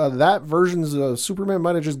 that version's Superman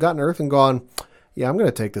might have just gotten Earth and gone, yeah, I'm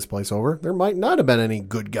going to take this place over. There might not have been any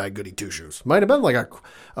good guy, goody two-shoes. Might have been like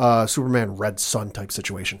a Superman Red Sun type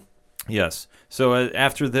situation. Yes. So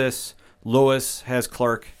after this, Lois has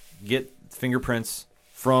Clark get fingerprints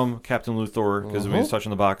from Captain Luthor, because we was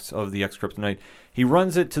touching the box of the ex-Kryptonite. He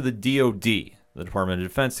runs it to the DOD, the Department of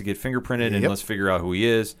Defense, to get fingerprinted, and let's figure out who he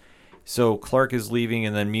is. So Clark is leaving,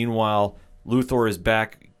 and then meanwhile, Luthor is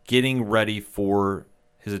back getting ready for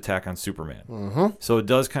his attack on Superman. Mm-hmm. So it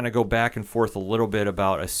does kind of go back and forth a little bit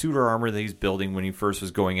about a suit of armor that he's building when he first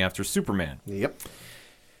was going after Superman. Yep.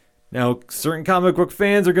 Now, certain comic book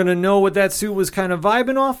fans are going to know what that suit was kind of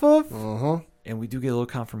vibing off of. Mm-hmm. And we do get a little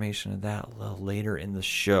confirmation of that a little later in the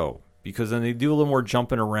show, because then they do a little more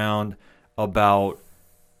jumping around about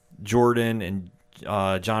Jordan and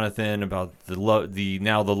Jonathan, about the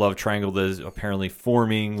love triangle that is apparently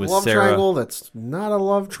forming with love Sarah. Triangle that's not a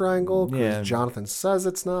love triangle because Yeah. Jonathan says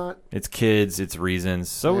it's not. It's kids, it's reasons.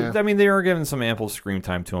 So Yeah. I mean, they are giving some ample screen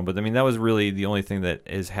time to him, but I mean that was really the only thing that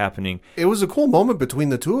is happening. It was a cool moment between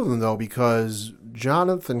the two of them, though, because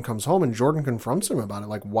Jonathan comes home and Jordan confronts him about it.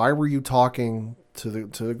 Like, why were you talking to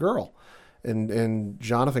the girl? And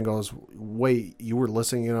Jonathan goes, wait, you were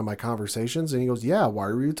listening in on my conversations? And he goes, yeah, why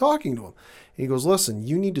were you talking to him? And he goes, listen,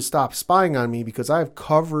 you need to stop spying on me because I've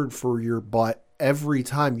covered for your butt every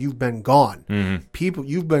time you've been gone. Mm-hmm.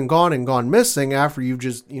 You've been gone and gone missing after you've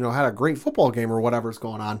just, had a great football game or whatever's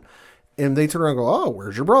going on. And they turn around and go, oh,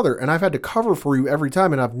 where's your brother? And I've had to cover for you every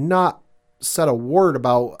time, and I've not said a word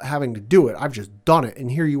about having to do it. I've just done it, and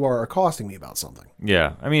here you are accosting me about something.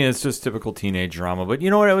 Yeah, I mean, it's just typical teenage drama, but you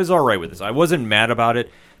know what? I was all right with this. I wasn't mad about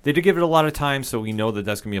it. They did give it a lot of time, so we know that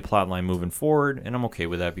that's going to be a plot line moving forward, and I'm okay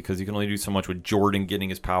with that because you can only do so much with Jordan getting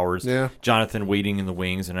his powers, Jonathan waiting in the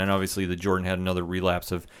wings, and then obviously the Jordan had another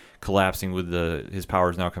relapse of collapsing with his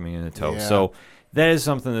powers now coming in the tow. Yeah. So that is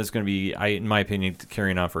something that's going to be, in my opinion,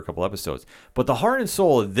 carrying on for a couple episodes. But the heart and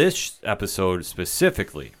soul of this episode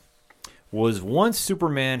specifically was once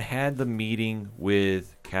Superman had the meeting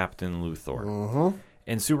with Captain Luthor. Mm-hmm.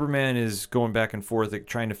 And Superman is going back and forth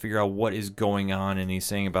trying to figure out what is going on, and he's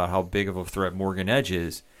saying about how big of a threat Morgan Edge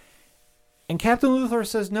is. And Captain Luthor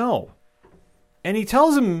says no. And he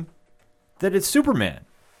tells him that it's Superman.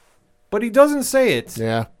 But he doesn't say it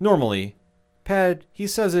normally. Pad, he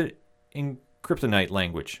says it in kryptonite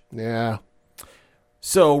language. Yeah.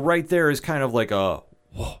 So right there is kind of like a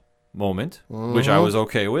whoa moment, which I was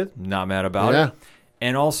okay with, not mad about it.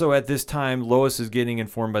 And also at this time, Lois is getting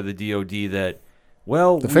informed by the DOD that,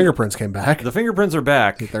 well, the fingerprints came back. The fingerprints are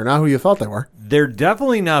back. They're not who you thought they were. They're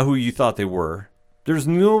definitely not who you thought they were. There's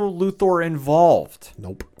no Luthor involved.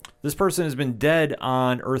 Nope. This person has been dead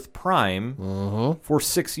on Earth Prime for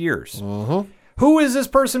 6 years. Mm-hmm. Is this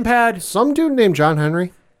person, Pad? Some dude named John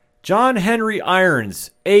Henry. John Henry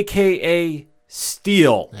Irons, a.k.a.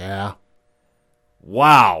 Steel. Yeah.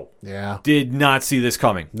 Wow. Yeah. Did not see this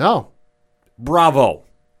coming. No. Bravo.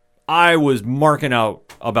 I was marking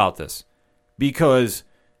out about this because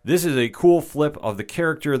this is a cool flip of the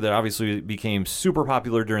character that obviously became super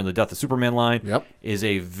popular during the Death of Superman line. Yep. Is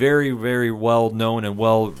a very, very well-known and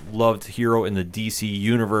well-loved hero in the DC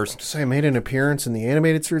universe. Say, I made an appearance in the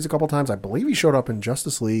animated series a couple times. I believe he showed up in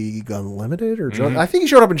Justice League Unlimited, or I think he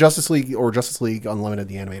showed up in Justice League or Justice League Unlimited,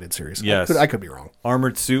 the animated series. Yes. I could be wrong.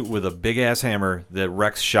 Armored suit with a big-ass hammer that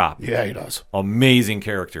wrecks shop. Yeah, he does. Amazing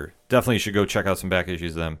character. Definitely should go check out some back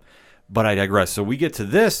issues of them. But I digress. So we get to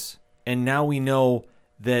this, and now we know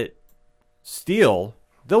that Steel,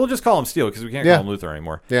 we'll just call him Steel because we can't call him Luthor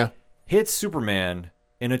anymore, hits Superman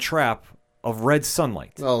in a trap of red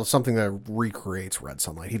sunlight. Well, something that recreates red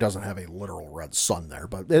sunlight. He doesn't have a literal red sun there,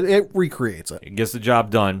 but it recreates it. It gets the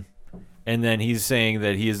job done. And then he's saying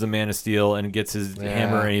that he is the Man of Steel and gets his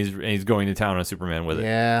hammer and he's going to town on Superman with it.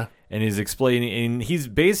 Yeah. And he's explaining, and he's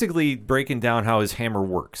basically breaking down how his hammer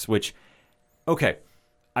works, which, okay,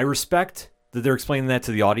 I respect that they're explaining that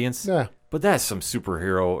to the audience. Yeah. But that's some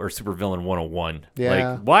superhero or supervillain 101. Yeah.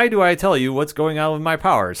 Like, why do I tell you what's going on with my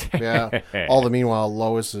powers? Yeah. All the meanwhile,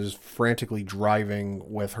 Lois is frantically driving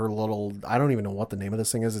with her little, I don't even know what the name of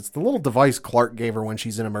this thing is. It's the little device Clark gave her when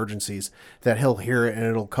she's in emergencies that he'll hear it and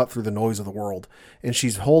it'll cut through the noise of the world. And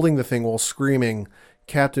she's holding the thing while screaming,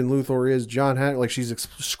 Captain Luthor is John Hack. Like, she's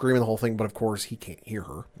screaming the whole thing, but of course he can't hear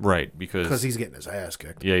her. Right, because he's getting his ass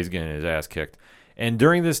kicked. Yeah, he's getting his ass kicked. And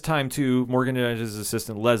during this time, too, Morgan Edge's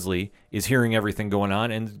assistant, Leslie, is hearing everything going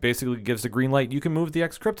on and basically gives the green light. You can move the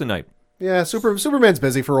X-Kryptonite. Yeah, Superman's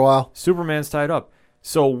busy for a while. Superman's tied up.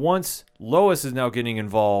 So once Lois is now getting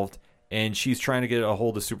involved and she's trying to get a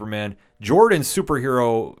hold of Superman, Jordan's super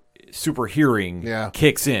hearing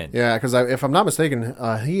kicks in. Yeah, because if I'm not mistaken,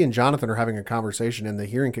 he and Jonathan are having a conversation and the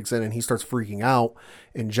hearing kicks in and he starts freaking out.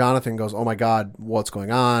 And Jonathan goes, oh my God, what's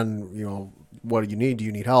going on? You know, what do you need? Do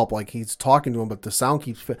you need help? Like, he's talking to him, but the sound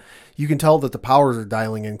keeps... You can tell that the powers are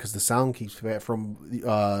dialing in because the sound keeps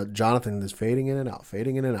from Jonathan is fading in and out.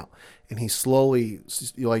 And he slowly,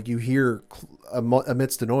 like, you hear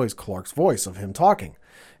amidst the noise, Clark's voice of him talking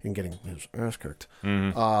and getting his ass kicked.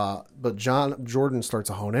 Mm-hmm. But Jordan starts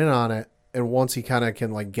to hone in on it, and once he kind of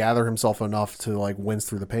can, like, gather himself enough to, like, wince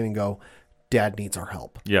through the pain and go, Dad needs our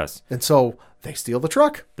help. Yes. And so they steal the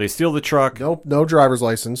truck. Nope. No driver's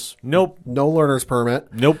license. Nope. No learner's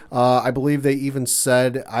permit. Nope. I believe they even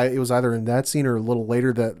said, it was either in that scene or a little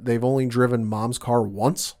later, that they've only driven Mom's car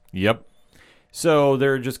once. Yep. So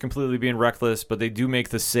they're just completely being reckless, but they do make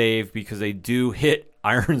the save because they do hit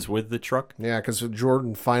Irons with the truck. Yeah, because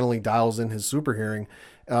Jordan finally dials in his super hearing.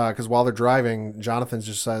 Because while they're driving, Jonathan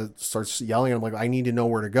just starts yelling at him, like, I need to know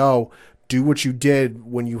where to go. Do what you did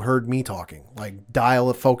when you heard me talking. Like, dial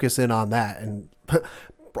it, focus in on that. And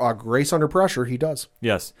Grace under pressure, he does.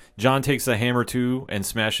 Yes. John takes the hammer, too, and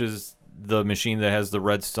smashes the machine that has the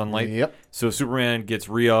red sunlight. Yep. So Superman gets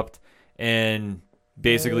re-upped and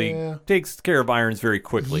basically takes care of Irons very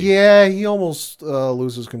quickly. Yeah, he almost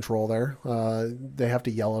loses control there. They have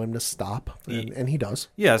to yell at him to stop, and he does.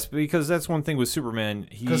 Yes, because that's one thing with Superman.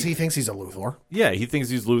 Because he thinks he's a Luthor. Yeah, he thinks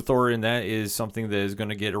he's Luthor, and that is something that is going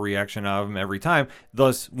to get a reaction out of him every time.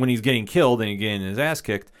 Thus, when he's getting killed and he's getting his ass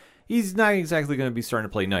kicked, he's not exactly going to be starting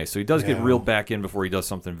to play nice. So he does get reeled back in before he does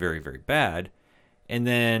something very, very bad. And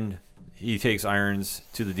then he takes Irons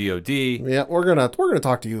to the DOD. Yeah, we're gonna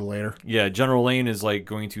talk to you later. Yeah, General Lane is like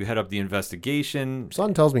going to head up the investigation.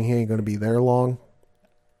 Son tells me he ain't gonna be there long.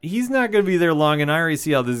 He's not going to be there long, and I already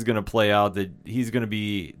see how this is going to play out, that he's going to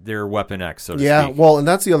be their Weapon X, so to speak. Yeah, well, and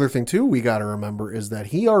that's the other thing, too, we got to remember, is that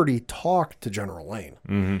he already talked to General Lane.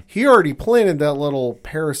 Mm-hmm. He already planted that little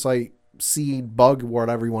parasite seed, bug,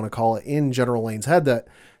 whatever you want to call it, in General Lane's head that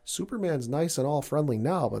Superman's nice and all friendly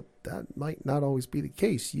now, but that might not always be the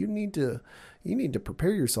case. You need to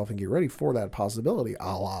prepare yourself and get ready for that possibility,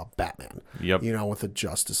 a la Batman. Yep. You know, with the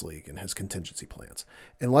Justice League and his contingency plans.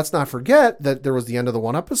 And let's not forget that there was the end of the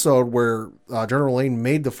one episode where General Lane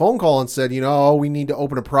made the phone call and said, we need to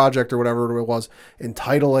open a project or whatever it was, and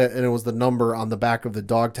title it, and it was the number on the back of the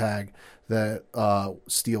dog tag that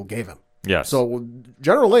Steel gave him. Yes. So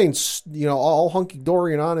General Lane's, all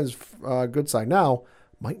hunky-dory and on his good side now,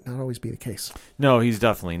 might not always be the case. No, he's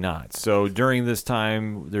definitely not. So during this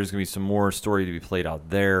time, there's going to be some more story to be played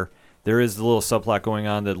out there. There is a little subplot going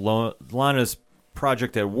on that Lana's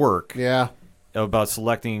project at work about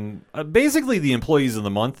selecting basically the employees of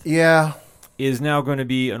the month is now going to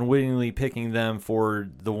be unwittingly picking them for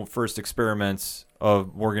the first experiments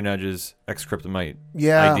of Morgan Edge's X-Kryptonite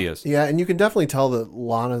ideas. Yeah, and you can definitely tell that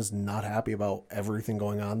Lana's not happy about everything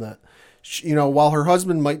going on. That while her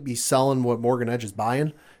husband might be selling what Morgan Edge is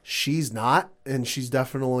buying, She's not, and she's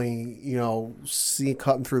definitely,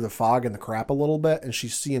 cutting through the fog and the crap a little bit, and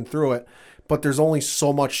she's seeing through it. But there's only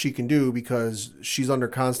so much she can do because she's under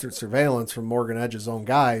constant surveillance from Morgan Edge's own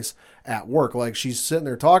guys at work. Like, she's sitting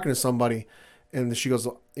there talking to somebody, and she goes,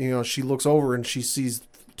 she looks over and she sees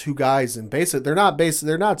two guys, and they're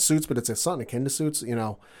not suits, but it's something akin to suits.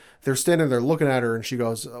 They're standing there looking at her, and she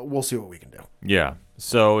goes, "We'll see what we can do." Yeah.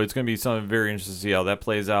 So it's going to be something very interesting to see how that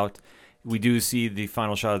plays out. We do see the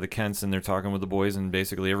final shot of the Kents, and they're talking with the boys, and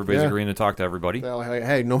basically everybody's agreeing to talk to everybody. They're like,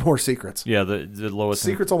 hey, no more secrets. Yeah, the Lois.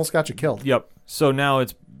 Secrets almost got you killed. Yep. So now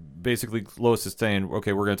it's basically Lois is saying,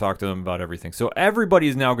 okay, we're going to talk to them about everything. So everybody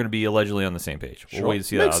is now going to be allegedly on the same page. We'll wait to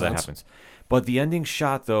see how that happens. But the ending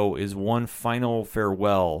shot, though, is one final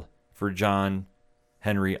farewell for John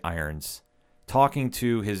Henry Irons, talking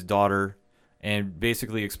to his daughter and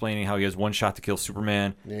basically explaining how he has one shot to kill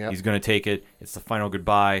Superman. Yep. He's going to take it. It's the final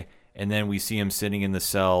goodbye. And then we see him sitting in the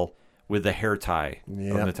cell with the hair tie of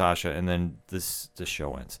Natasha, and then the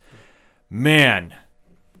show ends. Man,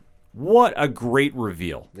 what a great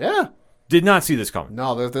reveal. Yeah. Did not see this coming.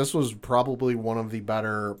 No, this was probably one of the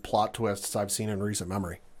better plot twists I've seen in recent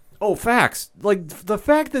memory. Oh, facts. Like, the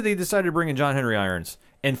fact that they decided to bring in John Henry Irons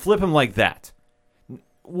and flip him like that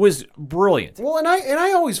was brilliant. Well, and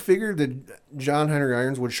I always figured that John Henry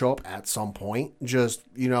Irons would show up at some point. Just,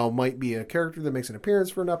 might be a character that makes an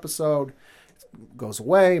appearance for an episode, goes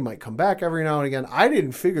away, might come back every now and again. I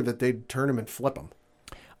didn't figure that they'd turn him and flip him.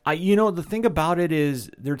 The thing about it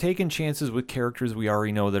is they're taking chances with characters we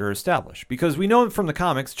already know that are established. Because we know from the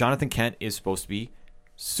comics, Jonathan Kent is supposed to be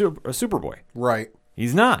a Superboy. Right.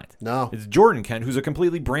 He's not. No. It's Jordan Kent, who's a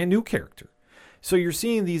completely brand new character. So you're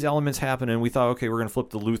seeing these elements happen, and we thought, okay, we're going to flip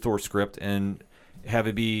the Luthor script and have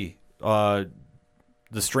it be the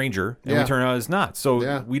Stranger, and we turn out it's not.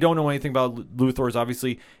 So we don't know anything about Luthor's.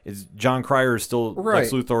 Obviously, it's John Cryer is still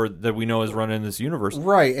Lex Luthor that we know is running this universe.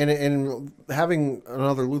 Right, and having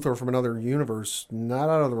another Luthor from another universe, not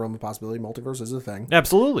out of the realm of possibility. Multiverse is a thing.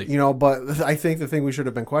 Absolutely. But I think the thing we should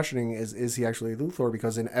have been questioning is he actually Luthor?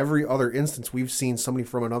 Because in every other instance, we've seen somebody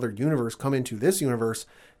from another universe come into this universe.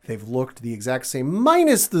 They've looked the exact same,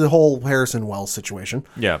 minus the whole Harrison Wells situation.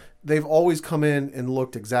 Yeah. They've always come in and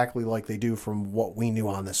looked exactly like they do from what we knew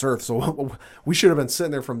on this earth. So we should have been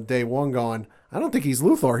sitting there from day one going, I don't think he's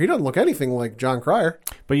Luthor. He doesn't look anything like John Cryer.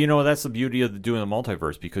 But that's the beauty of doing the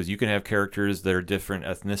multiverse, because you can have characters that are different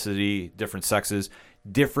ethnicity, different sexes,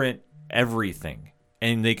 different everything.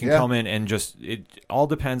 And they can come in and it all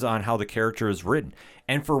depends on how the character is written.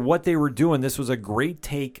 And for what they were doing, this was a great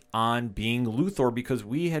take on being Luthor, because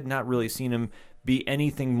we had not really seen him be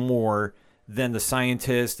anything more than the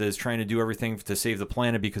scientist that is trying to do everything to save the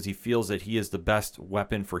planet because he feels that he is the best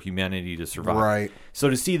weapon for humanity to survive. Right. So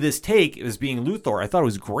to see this take as being Luthor, I thought it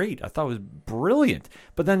was great. I thought it was brilliant.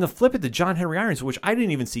 But then to flip it to John Henry Irons, which I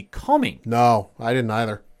didn't even see coming. No, I didn't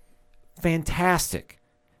either. Fantastic.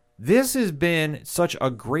 This has been such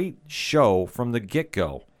a great show from the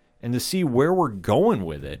get-go, and to see where we're going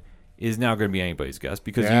with it is now going to be anybody's guess,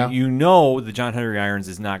 because you know that John Henry Irons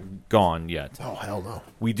is not gone yet. Oh, hell no.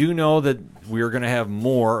 We do know that we are going to have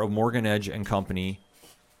more of Morgan Edge and company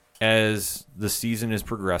as the season is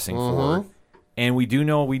progressing forward. And we do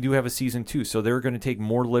know we do have a season 2, so they're going to take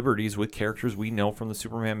more liberties with characters we know from the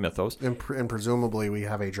Superman mythos. And presumably we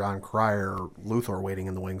have a John Cryer Luthor waiting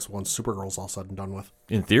in the wings once Supergirl's all said and done with.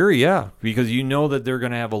 In theory, yeah, because you know that they're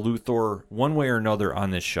going to have a Luthor one way or another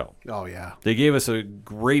on this show. Oh, yeah. They gave us a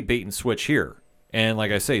great bait and switch here. And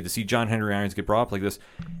like I say, to see John Henry Irons get brought up like this,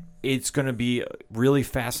 it's going to be really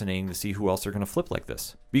fascinating to see who else they're going to flip like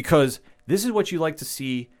this. Because this is what you like to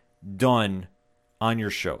see done on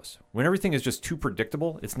your shows. When everything is just too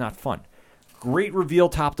predictable, it's not fun. Great reveal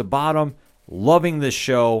top to bottom. Loving this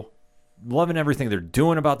show. Loving everything they're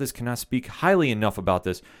doing about this. Cannot speak highly enough about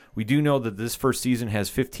this. We do know that this first season has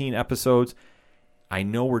 15 episodes. I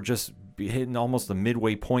know we're just hitting almost the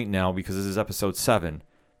midway point now because this is episode 7.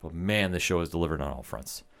 But man, this show is delivered on all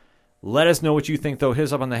fronts. Let us know what you think, though. Hit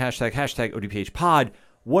us up on the hashtag ODPHpod.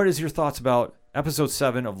 What is your thoughts about episode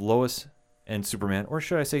 7 of Lois and Superman, or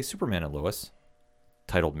should I say Superman and Lois,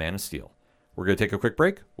 titled Man of Steel? We're going to take a quick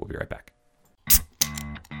break. We'll be right back.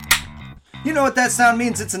 You know what that sound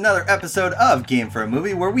means? It's another episode of Game for a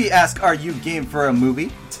Movie, where we ask, are you game for a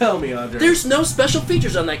movie? Tell me, Andre. There's no special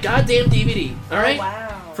features on that goddamn DVD, alright? Oh,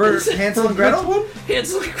 wow. For Hansel and Gretel?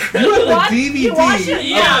 Hansel and You Gretel. have the DVD You watch it? of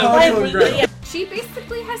Yeah, Hansel and Gretel. Yeah. She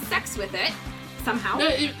basically has sex with it, somehow.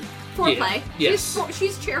 Foreplay. Yes.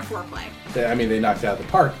 She's chair foreplay. They knocked it out of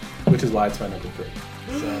the park, which is why it's my number 3.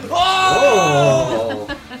 So. Oh!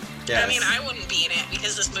 Yes. I mean, I wouldn't be in it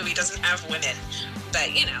because this movie doesn't have women.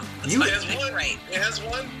 but you know, it's You- fine. It has one, right? It has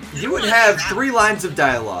one. You would have 3 lines of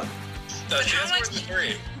dialogue. But how much?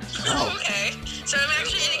 3. Oh, okay. So I'm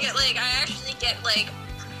actually gonna get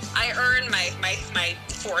I earn my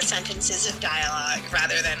 4 sentences of dialogue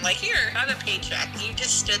rather than like, here, have a paycheck. You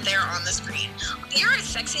just stood there on the screen. You're a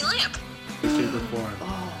sexy lamp. Shape or form.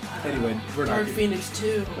 Anyway, we're not. Dark Phoenix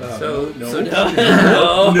 2. No.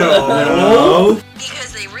 No.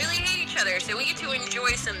 Because they really hate each other, so we get to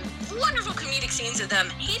enjoy some wonderful comedic scenes of them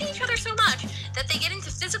hating each other so much that they get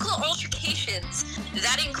into physical altercations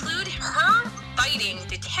that include her biting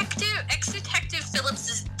ex-detective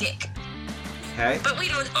Phillips's dick. Okay. But we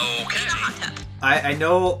don't in a hot tub. I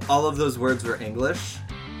know all of those words are English,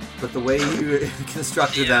 but the way you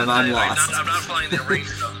constructed them, I'm lost. I'm not finding the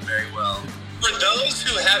ranges of them very well. For those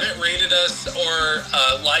who haven't rated us or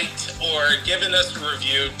liked or given us a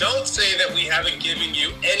review, don't say that we haven't given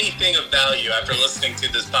you anything of value after listening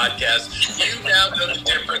to this podcast. You now know the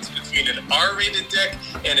difference between an R-rated dick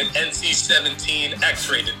and an NC-17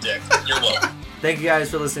 X-rated dick. You're welcome. Thank you guys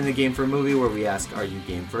for listening to Game for a Movie, where we ask, are you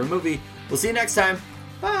game for a movie? We'll see you next time.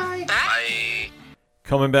 Bye. Bye.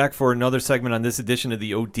 Coming back for another segment on this edition of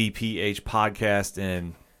the ODPH podcast,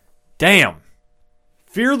 and damn,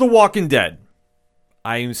 Fear the Walking Dead.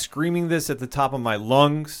 I am screaming this at the top of my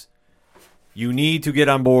lungs. You need to get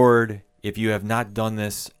on board if you have not done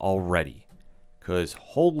this already, because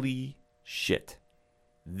holy shit,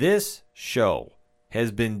 this show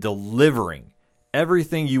has been delivering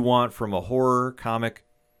everything you want from a horror comic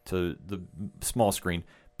to the small screen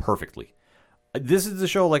perfectly. This is the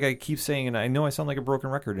show, like I keep saying, and I know I sound like a broken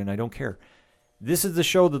record, and I don't care. This is the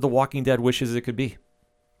show that The Walking Dead wishes it could be.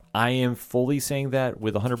 I am fully saying that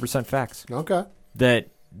with 100% facts. Okay. That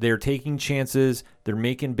they're taking chances, they're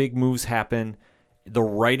making big moves happen. The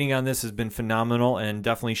writing on this has been phenomenal, and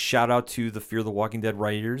definitely shout out to the Fear the Walking Dead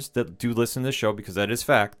writers that do listen to the show, because that is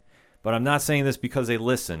fact. But I'm not saying this because they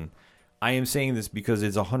listen. I am saying this because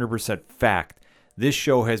it's 100% fact. This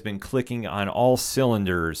show has been clicking on all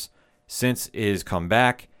cylinders since it has come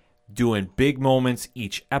back, doing big moments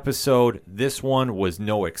each episode. This one was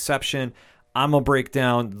no exception. I'm going to break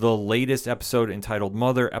down the latest episode entitled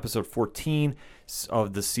Mother, episode 14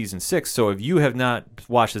 of the season 6. So if you have not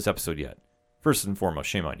watched this episode yet, first and foremost,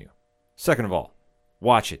 shame on you. Second of all,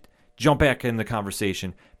 watch it. Jump back in the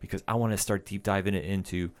conversation, because I want to start deep diving it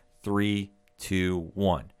into 3, 2,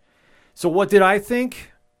 1. So what did I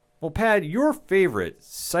think? Well, Pat, your favorite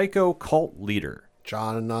psycho cult leader.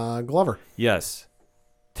 John Glover. Yes.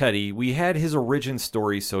 Teddy, we had his origin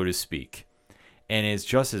story, so to speak. And it's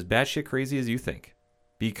just as batshit crazy as you think.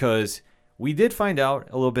 Because we did find out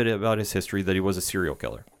a little bit about his history, that he was a serial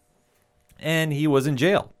killer. And he was in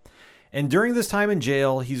jail. And during this time in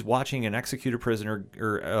jail, he's watching an executed prisoner,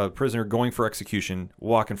 or a prisoner going for execution,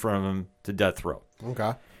 walk in front of him to death row.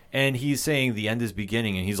 Okay. And he's saying the end is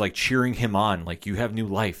beginning, and he's like cheering him on, like, you have new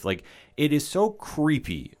life. Like, it is so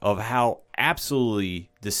creepy of how absolutely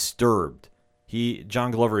disturbed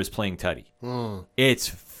John Glover is playing Teddy. It's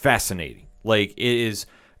fascinating. Like, it is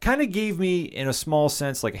kind of gave me, in a small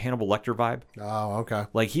sense, like a Hannibal Lecter vibe. Oh, okay.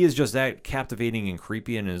 Like, he is just that captivating and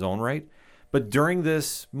creepy in his own right. But during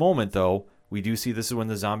this moment, though, we do see this is when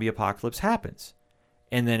the zombie apocalypse happens.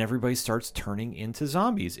 And then everybody starts turning into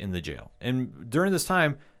zombies in the jail. And during this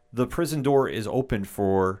time, the prison door is opened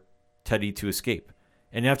for Teddy to escape.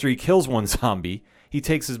 And after he kills one zombie, he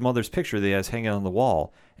takes his mother's picture that he has hanging on the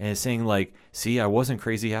wall and is saying, like, see, I wasn't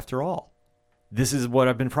crazy after all. This is what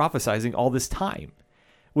I've been prophesizing all this time.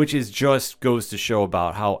 Which is just goes to show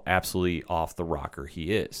about how absolutely off the rocker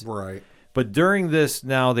he is. Right. But during this,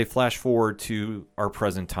 now they flash forward to our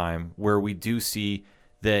present time, where we do see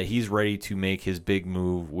that he's ready to make his big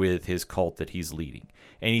move with his cult that he's leading.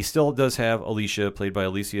 And he still does have Alicia, played by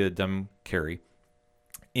Alicia Demcarey,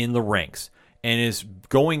 in the ranks, and is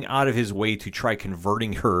going out of his way to try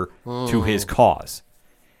converting her to his cause.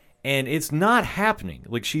 And it's not happening.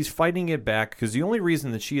 Like, she's fighting it back, because the only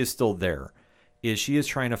reason that she is still there is she is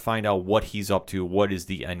trying to find out what he's up to, what is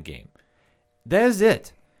the end game. That is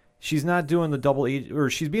it. She's not doing the double agent,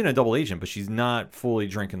 or she's being a double agent, but she's not fully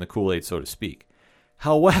drinking the Kool-Aid, so to speak.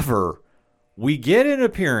 However, we get an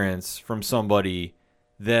appearance from somebody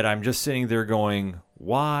that I'm just sitting there going,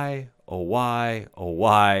 why, oh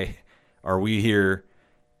why are we here?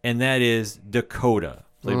 And that is Dakota,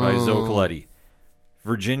 played by Zoe Colletti.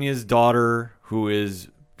 Virginia's daughter, who is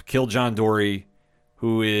killed John Dory,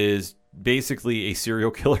 who is basically a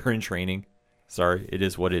serial killer in training. Sorry, it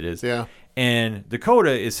is what it is. Yeah. And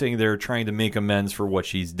Dakota is sitting there trying to make amends for what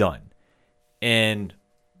she's done. And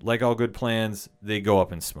like all good plans, they go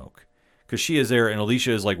up in smoke. Because she is there, and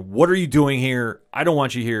Alicia is like, what are you doing here? I don't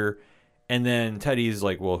want you here. And then Teddy's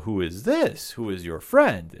like, well, who is this? Who is your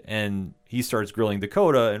friend? And he starts grilling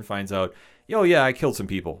Dakota and finds out, oh, yeah, I killed some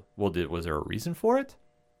people. Well, was there a reason for it?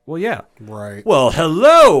 Well, yeah. Right. Well,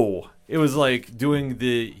 hello. It was like doing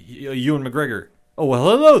the Ewan McGregor. Oh, well,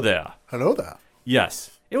 hello there. Hello there.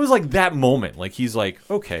 Yes. It was like that moment. Like, he's like,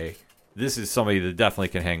 okay, this is somebody that definitely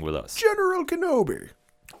can hang with us. General Kenobi.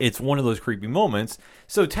 It's one of those creepy moments.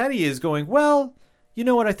 So Teddy is going, well, you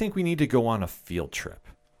know what? I think we need to go on a field trip.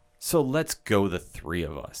 So let's go, the three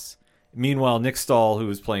of us. Meanwhile, Nick Stahl, who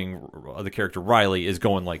is playing the character Riley, is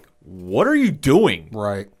going like, what are you doing?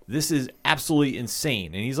 Right. This is absolutely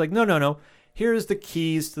insane. And he's like, no. Here's the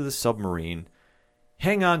keys to the submarine.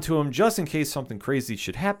 Hang on to them just in case something crazy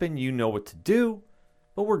should happen. You know what to do.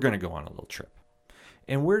 But we're going to go on a little trip.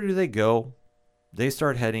 And where do they go? They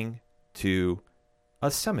start heading to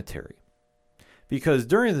a cemetery. Because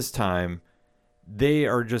during this time, they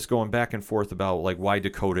are just going back and forth about like why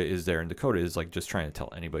Dakota is there. And Dakota is like just trying to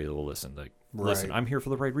tell anybody that will listen. Like, listen, I'm here for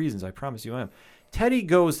the right reasons. I promise you I am. Teddy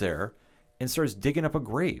goes there and starts digging up a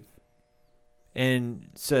grave. And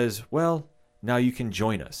says, well, now you can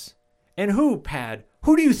join us. And who, Pad?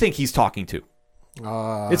 Who do you think he's talking to?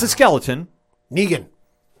 It's a skeleton. Negan.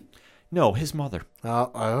 No, his mother.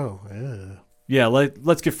 Yeah. Yeah,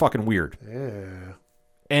 let's get fucking weird. Yeah.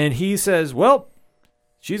 And he says, well,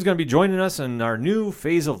 she's going to be joining us in our new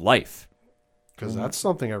phase of life. Because that's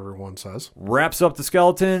something everyone says. Wraps up the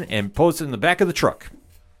skeleton and puts it in the back of the truck.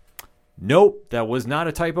 Nope, that was not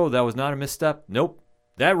a typo. That was not a misstep. Nope,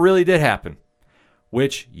 that really did happen.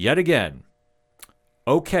 Which, yet again,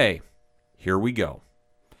 okay, here we go.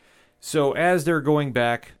 So as they're going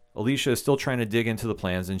back, Alicia is still trying to dig into the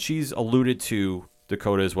plans, and she's alluded to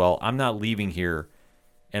Dakota as well. I'm not leaving here,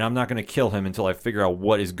 and I'm not going to kill him until I figure out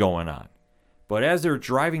what is going on. But as they're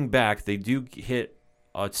driving back, they do hit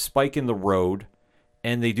a spike in the road,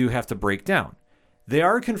 and they do have to break down. They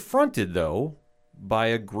are confronted, though, by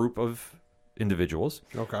a group of individuals.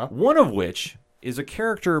 Okay. One of which is a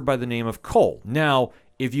character by the name of Cole. Now,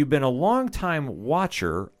 if you've been a long-time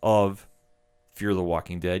watcher of Fear the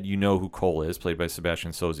Walking Dead, you know who Cole is, played by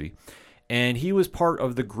Sebastian Soze. And he was part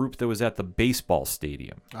of the group that was at the baseball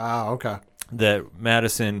stadium. Ah, okay. That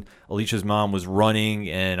Madison, Alicia's mom, was running,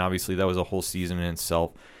 and obviously that was a whole season in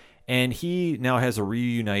itself. And he now has a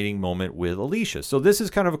reuniting moment with Alicia. So this is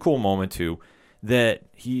kind of a cool moment, too, that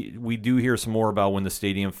we do hear some more about when the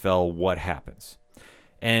stadium fell, what happens.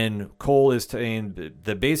 And Cole is saying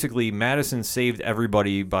that basically Madison saved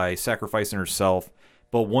everybody by sacrificing herself,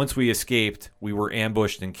 but once we escaped, we were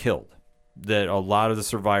ambushed and killed. That a lot of the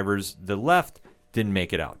survivors that left didn't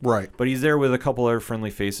make it out. Right. But he's there with a couple other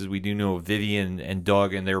friendly faces. We do know Vivian and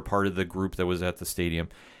Doug, and they were part of the group that was at the stadium.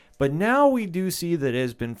 But now we do see that it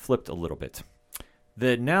has been flipped a little bit.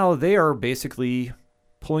 That now they are basically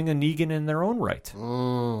pulling a Negan in their own right.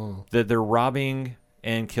 That they're robbing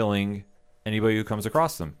and killing anybody who comes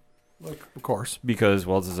across them. Of course. Because,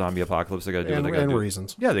 well, it's a zombie apocalypse. They got to do what they got to do. And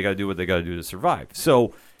reasons. Yeah, they got to do what they got to do to survive.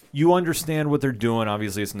 So you understand what they're doing.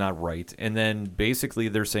 Obviously, it's not right. And then basically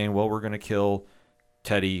they're saying, well, we're going to kill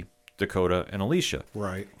Teddy, Dakota, and Alicia.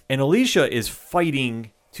 Right. And Alicia is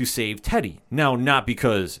fighting to save Teddy. Now, not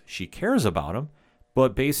because she cares about him,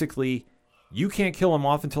 but basically, you can't kill him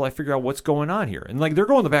off until I figure out what's going on here. And like they're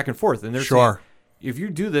going the back and forth, and they're saying, if you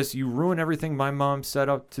do this, you ruin everything my mom set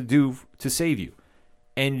up to do to save you.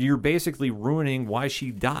 And you're basically ruining why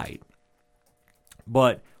she died.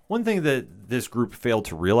 But one thing that this group failed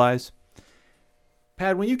to realize,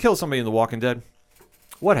 Pat, when you kill somebody in The Walking Dead,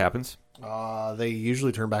 what happens? They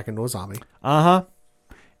usually turn back into a zombie. Uh-huh.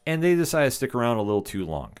 And they decide to stick around a little too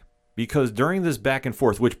long. Because during this back and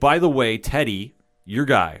forth, which, by the way, Teddy, your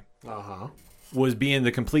guy, was being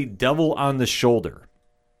the complete devil on the shoulder.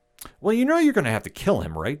 Well, you know you're going to have to kill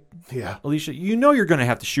him, right? Yeah. Alicia, you know you're going to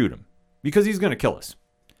have to shoot him. Because he's going to kill us.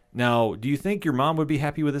 Now, do you think your mom would be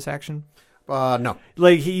happy with this action? No.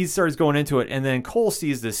 Like, he starts going into it, and then Cole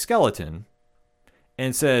sees this skeleton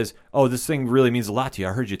and says, oh, this thing really means a lot to you.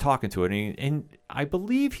 I heard you talking to it. And I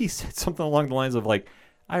believe he said something along the lines of, like,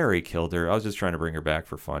 I already killed her. I was just trying to bring her back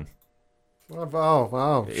for fun.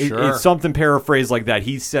 Sure. It's something paraphrased like that.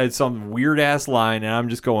 He said some weird-ass line, and I'm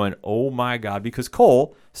just going, oh, my God, because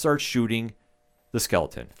Cole starts shooting the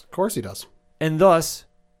skeleton. Of course he does. And thus,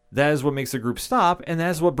 that is what makes the group stop, and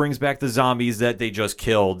that's what brings back the zombies that they just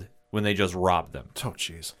killed when they just robbed them. Oh,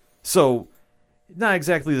 jeez. So, not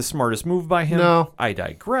exactly the smartest move by him. No. I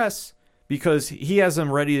digress, because he has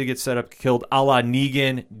them ready to get set up, killed a la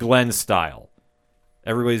Negan, Glenn style.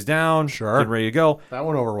 Everybody's down, getting ready to go. That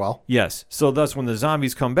went over well. Yes. So thus, when the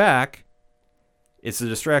zombies come back, it's the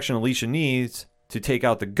distraction Alicia needs to take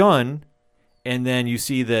out the gun, and then you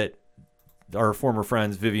see that our former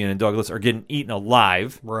friends Vivian and Douglas are getting eaten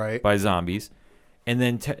alive Right. by zombies. And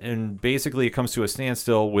then and basically it comes to a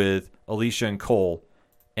standstill with Alicia and Cole.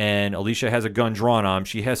 And Alicia has a gun drawn on him.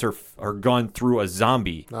 She has her gun through a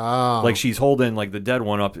zombie. Oh. Like she's holding like the dead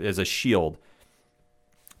one up as a shield.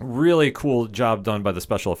 Really cool job done by the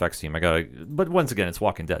special effects team. But once again, it's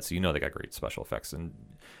Walking Dead, so you know they got great special effects and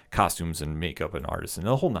costumes and makeup and artists and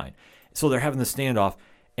the whole nine. So they're having the standoff,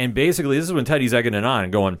 and basically this is when Teddy's egging it on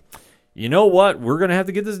and going, you know what? We're gonna have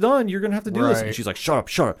to get this done. You're gonna have to do this. And she's like, shut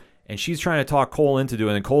up. And she's trying to talk Cole into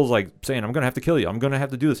doing it, and Cole's like saying, I'm gonna have to kill you. I'm gonna have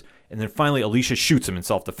to do this. And then finally Alicia shoots him in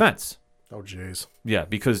self-defense. Oh, jeez. Yeah,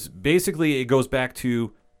 because basically it goes back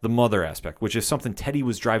to the mother aspect, which is something Teddy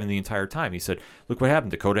was driving the entire time. He said, look what happened.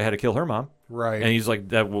 Dakota had to kill her mom. Right. And he's like,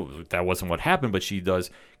 that wasn't what happened, but she does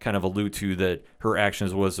kind of allude to that her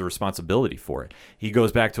actions was the responsibility for it. He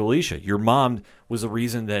goes back to Alicia. Your mom was the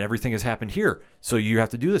reason that everything has happened here, so you have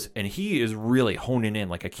to do this. And he is really honing in.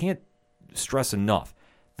 Like, I can't stress enough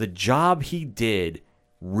the job he did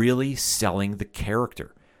really selling the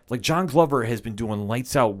character. Like, John Glover has been doing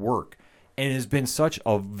lights out work and has been such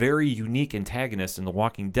a very unique antagonist in the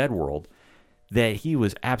Walking Dead world that he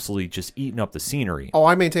was absolutely just eating up the scenery. Oh,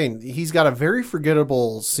 I maintain he's got a very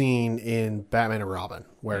forgettable scene in Batman and Robin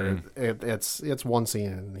where it's one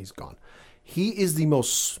scene and he's gone. He is the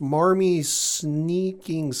most smarmy,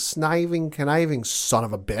 sneaking, conniving son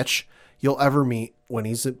of a bitch you'll ever meet when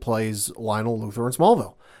he plays Lionel Luthor in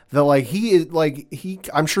Smallville. That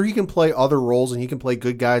I'm sure he can play other roles and he can play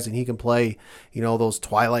good guys and he can play, those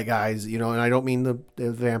Twilight guys, and I don't mean the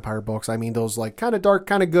vampire books. I mean those like kind of dark,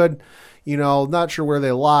 kind of good, not sure where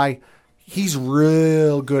they lie. He's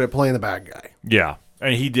real good at playing the bad guy. Yeah.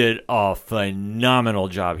 And he did a phenomenal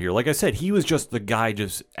job here. Like I said, he was just the guy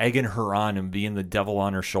just egging her on and being the devil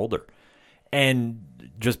on her shoulder and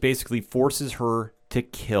just basically forces her to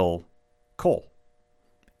kill Cole.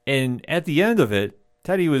 And at the end of it,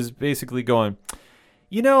 Teddy was basically going,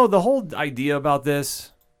 the whole idea about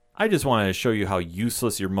this, I just wanted to show you how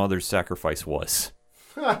useless your mother's sacrifice was.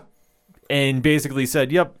 And basically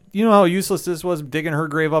said, yep, you know how useless this was, digging her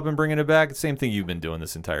grave up and bringing it back? Same thing you've been doing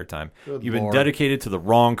this entire time. You've been dedicated to the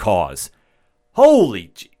wrong cause. And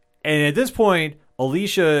at this point,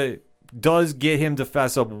 Alicia does get him to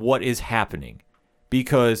fess up what is happening.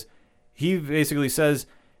 Because he basically says,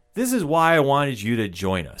 this is why I wanted you to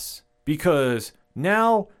join us. Because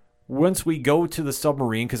now, once we go to the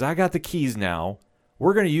submarine, because I got the keys now,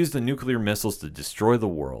 we're going to use the nuclear missiles to destroy the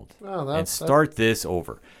world and start this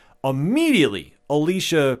over. Immediately,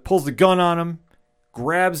 Alicia pulls the gun on him,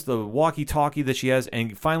 grabs the walkie-talkie that she has,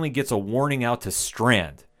 and finally gets a warning out to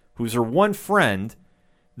Strand, who's her one friend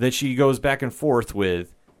that she goes back and forth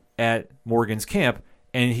with at Morgan's camp.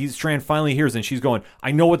 And Strand finally hears, and she's going,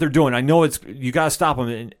 I know what they're doing. I know you got to stop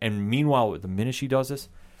them. And meanwhile, the minute she does this,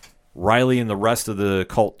 Riley and the rest of the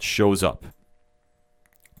cult shows up,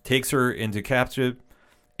 takes her into captive,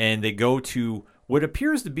 and they go to what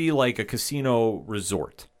appears to be like a casino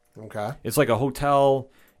resort. Okay. It's like a hotel,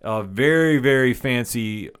 a very, very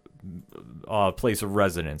fancy place of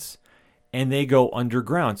residence. And they go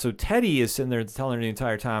underground. So Teddy is sitting there telling her the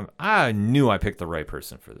entire time, I knew I picked the right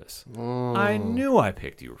person for this. I knew I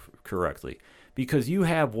picked you correctly because you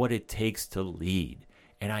have what it takes to lead.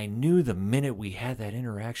 And I knew the minute we had that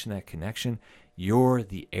interaction, that connection, you're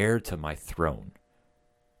the heir to my throne.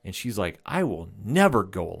 And she's like, I will never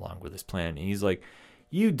go along with this plan. And he's like,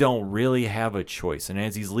 you don't really have a choice. And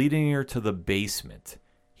as he's leading her to the basement,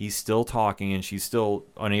 he's still talking and she's still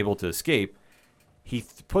unable to escape. He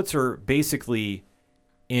puts her basically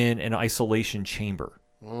in an isolation chamber.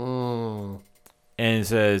 And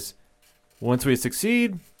says, once we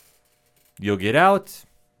succeed, you'll get out.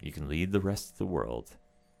 You can lead the rest of the world.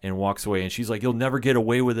 And walks away. And she's like, you'll never get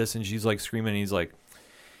away with this. And she's like screaming. And he's like,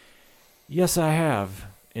 yes, I have.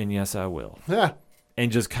 And yes, I will. Yeah.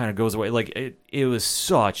 And just kind of goes away. Like, it was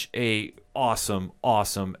such a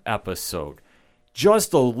awesome episode. Just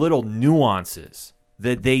the little nuances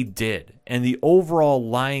that they did. And the overall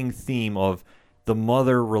lying theme of the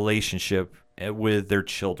mother relationship with their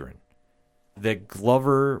children that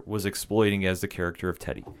Glover was exploiting as the character of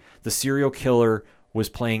Teddy. The serial killer was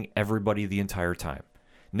playing everybody the entire time.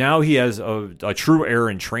 Now he has a true heir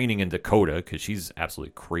in training in Dakota because she's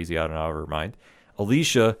absolutely crazy out of her mind.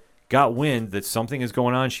 Alicia got wind that something is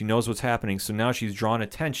going on. She knows what's happening. So now she's drawn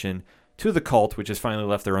attention to the cult, which has finally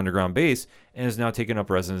left their underground base and is now taking up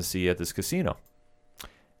residency at this casino.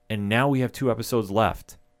 And now we have 2 episodes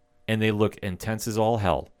left. And they look intense as all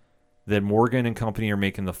hell. That Morgan and company are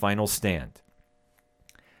making the final stand.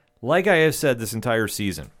 Like I have said this entire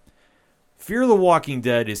season, Fear the Walking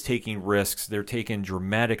Dead is taking risks. They're taking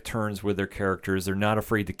dramatic turns with their characters. They're not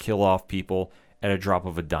afraid to kill off people at a drop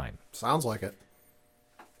of a dime. Sounds like it.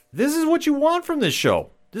 This is what you want from this show.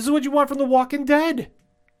 This is what you want from The Walking Dead.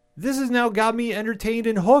 This has now got me entertained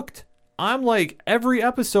and hooked. I'm like, every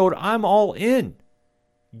episode, I'm all in.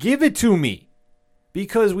 Give it to me.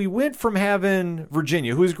 Because we went from having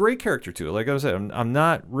Virginia, who is a great character too. Like I said, I'm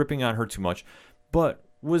not ripping on her too much, but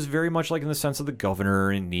was very much like in the sense of the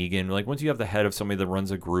governor and Negan. Like once you have the head of somebody that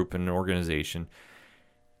runs a group and an organization,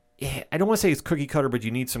 I don't want to say it's cookie cutter, but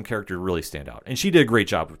you need some character to really stand out. And she did a great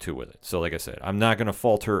job too with it. So like I said, I'm not going to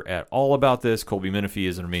fault her at all about this. Colby Minifie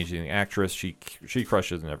is an amazing actress. She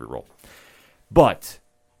crushes in every role. But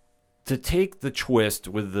to take the twist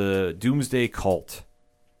with the Doomsday Cult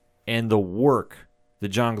and the work that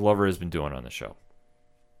John Glover has been doing on the show,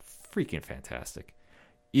 freaking fantastic.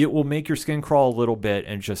 It will make your skin crawl a little bit,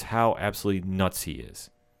 and just how absolutely nuts he is.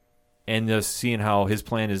 And just seeing how his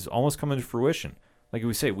plan is almost coming to fruition. Like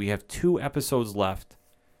we say, we have 2 episodes left,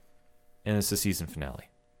 and it's the season finale.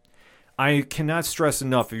 I cannot stress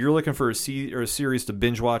enough, if you're looking for a series to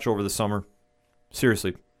binge watch over the summer,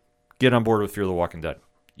 seriously, get on board with Fear the Walking Dead.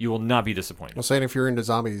 You will not be disappointed. Well, saying if you're into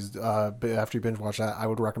zombies, after you binge watch that, I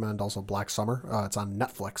would recommend also Black Summer. It's on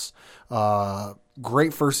Netflix.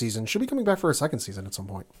 Great first season. Should be coming back for a second season at some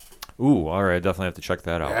point. Ooh, all right. I definitely have to check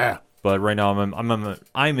that out. Yeah. But right now,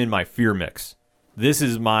 I'm in my fear mix. This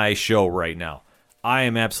is my show right now. I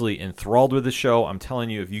am absolutely enthralled with the show. I'm telling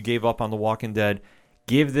you, if you gave up on The Walking Dead,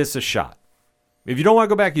 give this a shot. If you don't want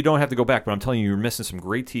to go back, you don't have to go back. But I'm telling you, you're missing some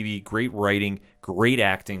great TV, great writing, great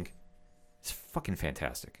acting. It's fucking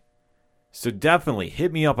fantastic. So definitely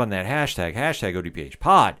hit me up on that hashtag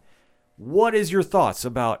ODPHpod. What is your thoughts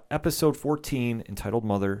about episode 14 entitled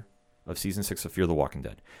Mother of Season 6 of Fear the Walking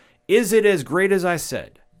Dead? Is it as great as I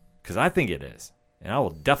said? Because I think it is. And I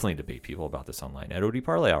will definitely debate people about this online at OD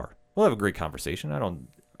Parlay Hour. We'll have a great conversation. I don't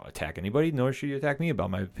attack anybody, nor should you attack me about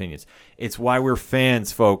my opinions. It's why we're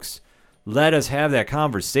fans, folks. Let us have that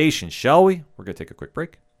conversation, shall we? We're going to take a quick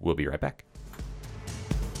break. We'll be right back.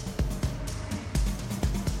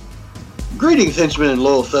 Greetings, henchmen and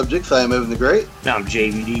loyal subjects. I am Evan the Great. And I'm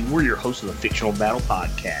JVD. We're your hosts of the Fictional Battle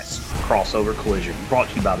Podcast, Crossover Collision, brought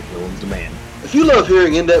to you by the Villains Demand. If you love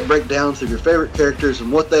hearing in-depth breakdowns of your favorite characters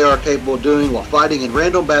and what they are capable of doing while fighting in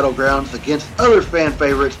random battlegrounds against other fan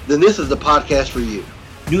favorites, then this is the podcast for you.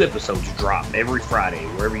 New episodes drop every Friday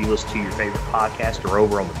wherever you listen to your favorite podcast or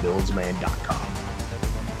over on thevillain'sdemand.com.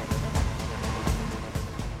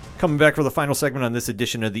 Coming back for the final segment on this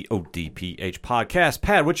edition of the ODPH podcast.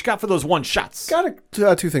 Pat, what you got for those one shots? Got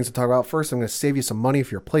 2 things to talk about. First, I'm going to save you some money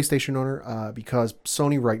if you're a PlayStation owner because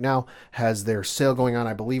Sony right now has their sale going on.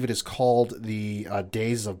 I believe it is called the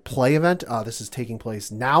Days of Play event. This is taking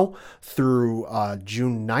place now through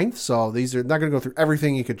June 9th. So these are not going to go through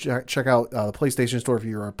everything. You could check out the PlayStation Store if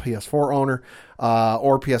you're a PS4 owner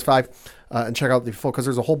or PS5. And check out the full, because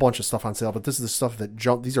there's a whole bunch of stuff on sale, but this is the stuff that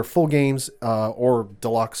these are full games or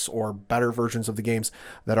deluxe or better versions of the games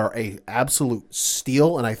that are a absolute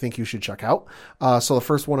steal, and I think you should check out. So the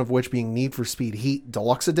first one of which being Need for Speed Heat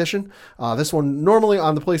Deluxe Edition. This one normally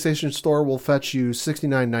on the PlayStation Store will fetch you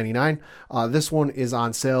 $69.99. This one is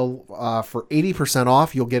on sale for 80%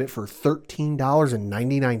 off. You'll get it for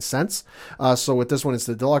 $13.99. So with this one, it's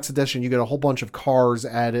the Deluxe Edition. You get a whole bunch of cars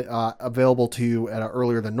added, available to you at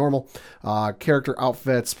earlier than normal. Character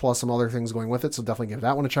outfits plus some other things going with it, so definitely give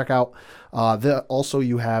that one a check out. Also,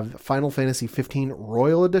 you have Final Fantasy 15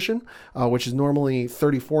 Royal Edition, which is normally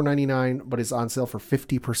 $34.99, but is on sale for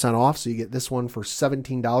 50% off, so you get this one for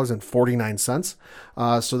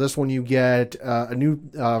 $17.49. So this one you get a new,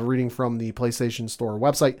 reading from the PlayStation Store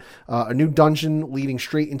website, a new dungeon leading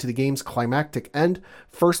straight into the game's climactic end,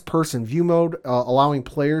 first-person view mode, allowing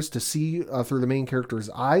players to see through the main character's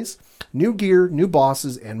eyes, new gear, new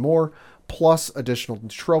bosses, and more, plus additional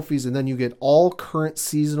trophies. And then you get all current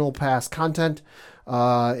seasonal pass content,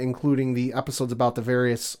 including the episodes about the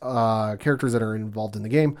various characters that are involved in the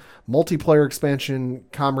game, multiplayer expansion,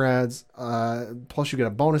 comrades, plus you get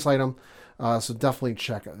a bonus item. So definitely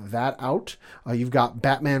check that out. You've got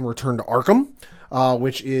Batman Return to Arkham,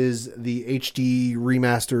 which is the HD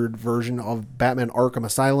remastered version of Batman Arkham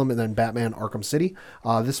Asylum and then Batman Arkham City.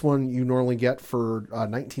 This one you normally get for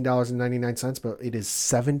 $19.99, but it is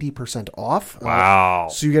 70% off. Wow.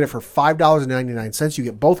 So you get it for $5.99. You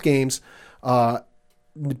get both games, better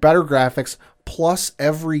graphics, plus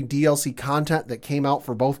every DLC content that came out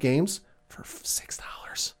for both games for $6.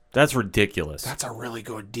 That's ridiculous. That's a really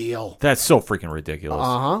good deal. That's so freaking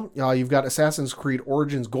ridiculous. You've got Assassin's Creed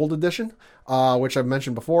Origins Gold Edition, which I've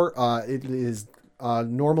mentioned before. It is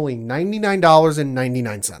normally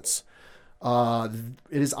 $99.99.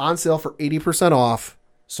 It is on sale for 80% off,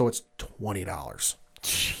 so it's $20.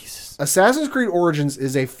 Jesus. Assassin's Creed Origins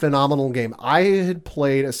is a phenomenal game. I had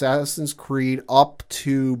played Assassin's Creed up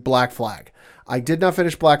to Black Flag. I did not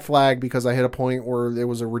finish Black Flag because I hit a point where there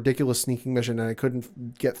was a ridiculous sneaking mission and I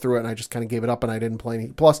couldn't get through it, and I just kind of gave it up and I didn't play any.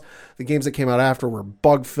 Plus, the games that came out after were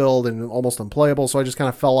bug-filled and almost unplayable, so I just kind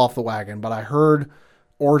of fell off the wagon. But I heard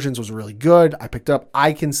Origins was really good. I picked up.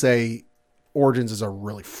 I can say Origins is a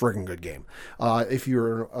really friggin' good game. If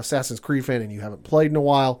you're an Assassin's Creed fan and you haven't played in a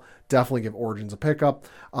while, definitely give Origins a pickup.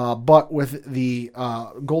 But with the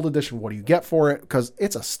Gold Edition, what do you get for it? Because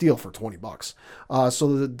it's a steal for $20.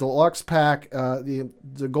 So the Deluxe Pack, the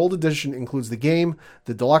Gold Edition includes the game,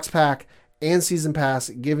 the Deluxe Pack, and Season Pass,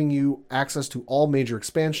 giving you access to all major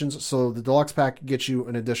expansions. So the Deluxe Pack gets you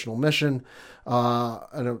an additional mission,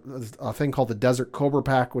 and a thing called the Desert Cobra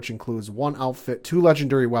Pack, which includes 1 outfit, 2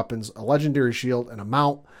 legendary weapons, a legendary shield, and a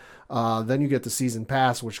mount. Then you get the Season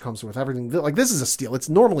Pass, which comes with everything. Like, this is a steal. It's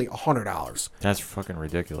normally $100. That's fucking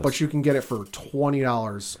ridiculous. But you can get it for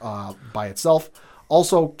 $20 by itself.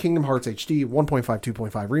 Also, Kingdom Hearts HD 1.5,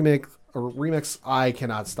 2.5 remix. I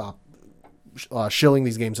cannot stop shilling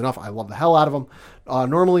these games enough. I love the hell out of them.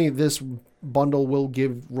 Normally, this bundle will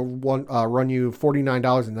run you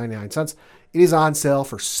 $49.99. It is on sale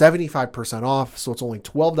for 75% off, so it's only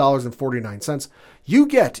 $12.49. You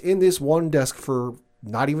get in this one disc for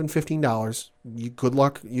not even $15. Good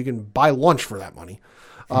luck. You can buy lunch for that money.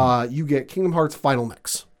 You get Kingdom Hearts Final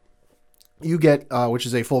Mix. You get, which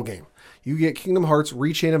is a full game. You get Kingdom Hearts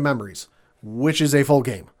Rechain of Memories, which is a full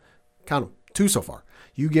game. Count them, 2 so far.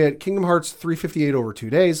 You get Kingdom Hearts 358 over 2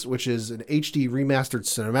 days, which is an HD remastered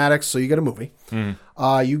cinematics, so you get a movie.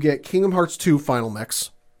 You get Kingdom Hearts 2 Final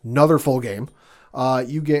Mix, another full game.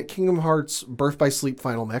 You get Kingdom Hearts Birth by Sleep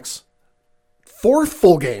Final Mix, 4th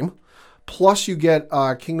full game. Plus you get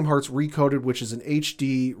Kingdom Hearts Recoded, which is an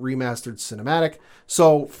HD remastered cinematic.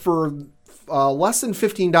 So for less than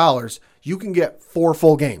 $15, you can get 4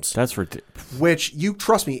 full games. That's ridiculous. Which, you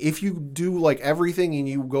trust me, if you do like everything and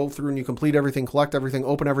you go through and you complete everything, collect everything,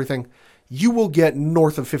 open everything, you will get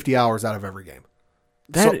north of 50 hours out of every game.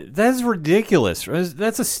 That's ridiculous.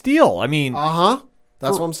 That's a steal. I mean,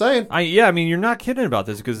 that's what I'm saying. I mean, you're not kidding about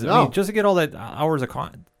this because I mean, just to get all that hours of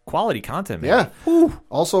quality content, man. Yeah.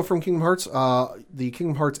 Also from Kingdom Hearts, the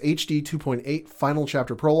Kingdom Hearts HD 2.8 Final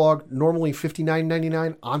Chapter Prologue, normally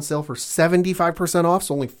 $59.99, on sale for 75% off,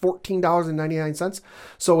 so only $14.99.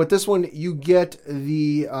 So with this one, you get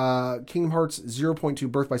the Kingdom Hearts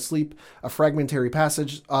 0.2 Birth by Sleep, A Fragmentary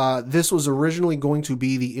Passage. This was originally going to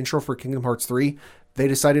be the intro for Kingdom Hearts 3. They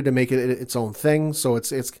decided to make it its own thing, so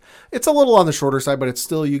it's a little on the shorter side, but it's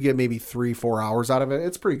still, you get maybe 3-4 hours out of it.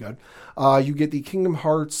 It's pretty good. You get the Kingdom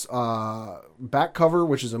Hearts back cover,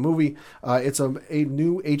 which is a movie. It's a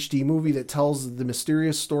new HD movie that tells the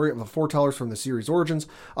mysterious story of the foretellers from the series Origins.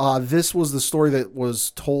 This was the story that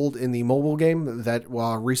was told in the mobile game that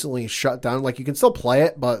recently shut down. Like, you can still play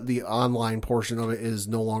it, but the online portion of it is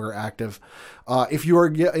no longer active. If you are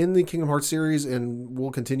in the Kingdom Hearts series and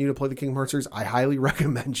will continue to play the Kingdom Hearts series, I highly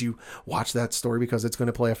recommend you watch that story because it's going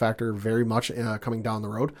to play a factor very much coming down the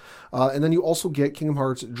road. And then you also get Kingdom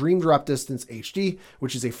Hearts Dream Drop Distance HD,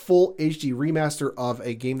 which is a full HD remaster of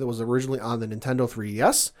a game that was originally on the Nintendo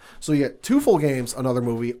 3DS. So you get 2 full games, another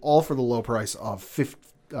movie, all for the low price of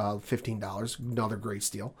 $15. Another great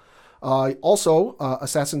steal. Also,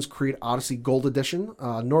 Assassin's Creed Odyssey Gold Edition,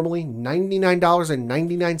 normally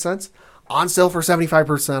 $99.99. On sale for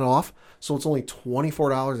 75% off, so it's only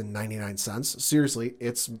 $24.99. Seriously,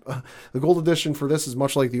 it's the Gold Edition for this is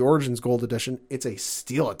much like the Origins Gold Edition. It's a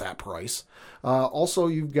steal at that price. Also,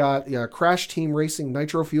 you've got Crash Team Racing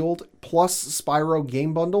Nitro Fueled plus Spyro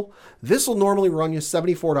Game Bundle. This will normally run you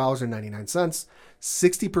 $74.99.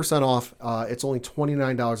 60% off. It's only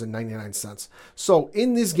 $29.99. So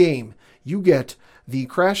in this game, you get the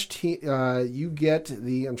Crash Team, you get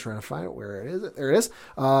the, I'm trying to find it where it is. There it is.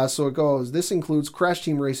 So it goes, this includes Crash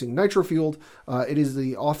Team Racing Nitro Fueled. It is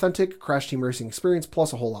the authentic Crash Team Racing experience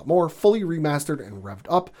plus a whole lot more, fully remastered and revved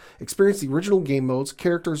up. Experience the original game modes,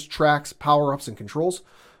 characters, tracks, power-ups, and controls.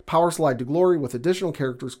 Power Slide to Glory with additional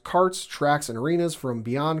characters, karts, tracks, and arenas from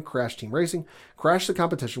beyond Crash Team Racing. Crash the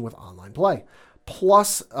competition with online play.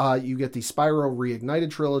 Plus, you get the Spyro Reignited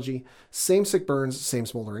trilogy, same sick burns, same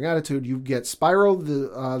smoldering attitude. You get Spyro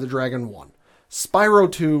the Dragon 1,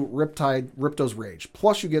 Spyro 2, Riptide, Ripto's Rage.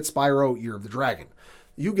 Plus, you get Spyro Year of the Dragon.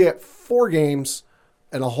 You get 4 games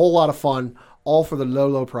and a whole lot of fun, all for the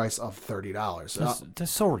low price of $30.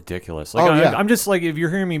 That's so ridiculous. Like, I'm just like, if you're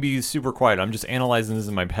hearing me be super quiet, I'm just analyzing this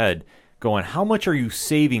in my head, going, how much are you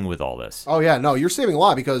saving with all this? Oh yeah, no, you're saving a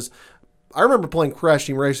lot because I remember playing Crash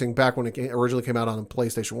Team Racing back when it originally came out on the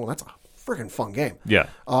PlayStation 1. That's a freaking fun game. Yeah.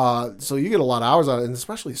 So you get a lot of hours out of it, and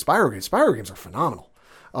especially Spyro games. Spyro games are phenomenal.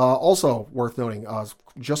 Also worth noting,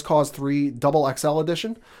 Just Cause 3 Double XL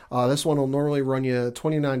Edition. This one will normally run you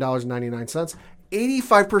 $29.99.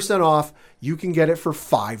 85% off. You can get it for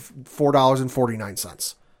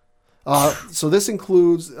 $4.49. So this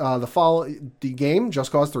includes the game,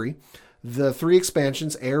 Just Cause 3, the 3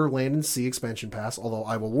 expansions, Air, Land, and Sea expansion pass. Although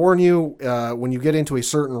I will warn you, when you get into a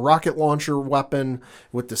certain rocket launcher weapon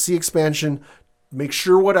with the Sea expansion, make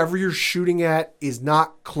sure whatever you're shooting at is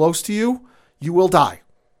not close to you. You will die.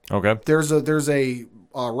 Okay. There's a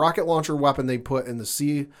rocket launcher weapon they put in the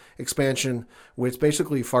Sea expansion, which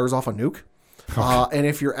basically fires off a nuke. And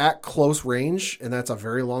if you're at close range, and that's a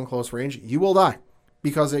very long close range, you will die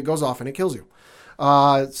because it goes off and it kills you.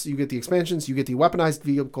 So you get the expansions, you get the weaponized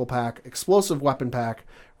vehicle pack, explosive weapon pack,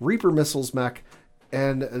 Reaper missiles mech,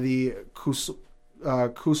 and the Kusova,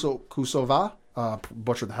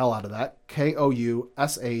 butchered the hell out of that,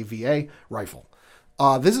 Kousava rifle.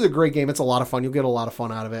 This is a great game. It's a lot of fun. You'll get a lot of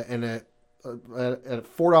fun out of it. And at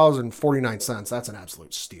 $4.49, that's an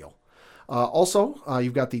absolute steal. Also,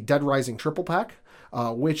 you've got the Dead Rising triple pack,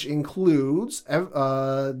 which includes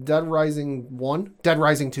Dead Rising 1, Dead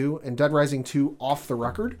Rising 2, and Dead Rising 2 Off the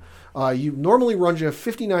Record. You normally runs you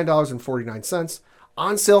 $59.49.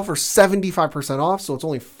 On sale for 75% off, so it's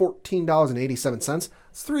only $14.87.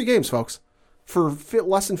 It's 3 games, folks, for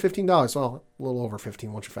less than $15. Well, a little over $15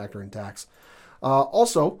 once you factor in tax.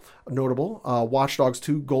 Also notable, Watch Dogs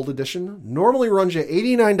 2 Gold Edition normally runs you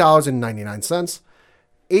 $89.99.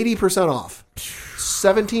 80% off.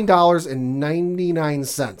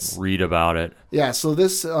 $17.99. Read about it. Yeah, so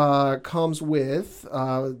this comes with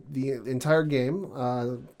the entire game.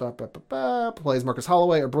 Plays Marcus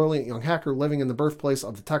Holloway, a brilliant young hacker living in the birthplace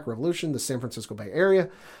of the tech revolution, the San Francisco Bay Area.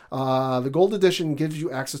 The Gold Edition gives you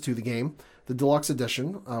access to the game. The Deluxe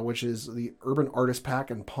Edition, which is the Urban Artist Pack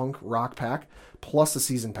and Punk Rock Pack, plus the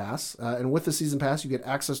Season Pass. And with the Season Pass, you get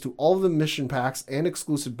access to all of the mission packs and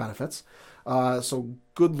exclusive benefits. So,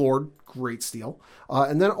 good Lord, great steal.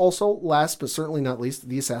 And then also, last but certainly not least,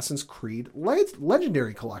 the Assassin's Creed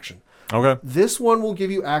Legendary Collection. Okay. This one will give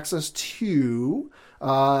you access to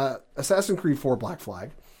Assassin's Creed 4 Black Flag,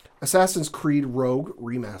 Assassin's Creed Rogue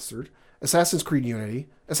Remastered, Assassin's Creed Unity,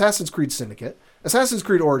 Assassin's Creed Syndicate, Assassin's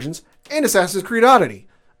Creed Origins, and Assassin's Creed Odyssey.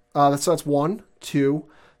 So that's 1, 2,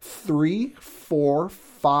 3, 4,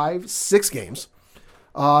 5, 6 games.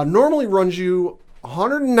 Normally runs you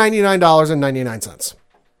 $199.99.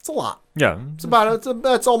 It's a lot. Yeah.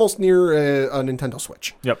 That's almost near a Nintendo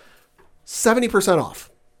Switch. Yep. 70%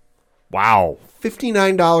 off. Wow.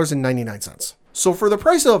 $59.99. So for the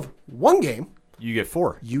price of 1 game, you get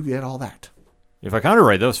 4. You get all that. If I counted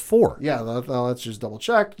right, that was 4. Yeah, let's just double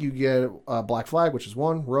check. You get Black Flag, which is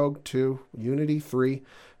 1, Rogue 2, Unity 3,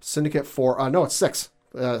 Syndicate 4. No, it's 6.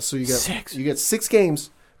 So you get 6. You get 6 games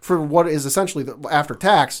for what is essentially after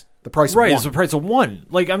tax the price of 1. Right, it's the price of 1.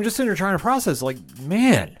 Like, I'm just sitting there trying to process. Like,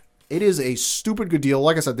 man, it is a stupid good deal.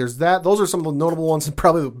 Like I said, there's that. Those are some of the notable ones and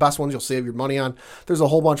probably the best ones you'll save your money on. There's a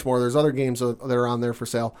whole bunch more. There's other games that are on there for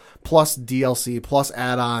sale, plus DLC, plus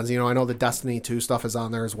add-ons. You know, I know the Destiny 2 stuff is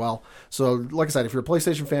on there as well. So, like I said, if you're a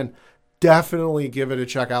PlayStation fan, definitely give it a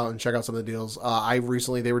check out and check out some of the deals.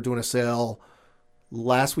 They were doing a sale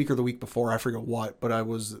last week or the week before, I forget what, but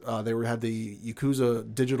they had the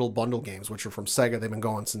Yakuza digital bundle games, which are from Sega. They've been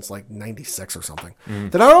going since like 96 or something.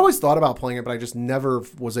 That I always thought about playing it, but I just never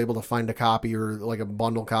was able to find a copy or like a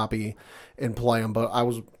bundle copy and play them. But I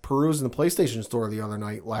was perusing the PlayStation store the other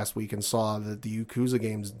night last week and saw that the Yakuza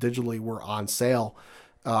games digitally were on sale.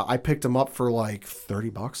 I picked them up for like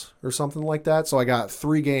 $30 or something like that. So I got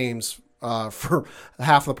 3 games for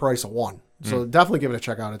half the price of 1. So definitely give it a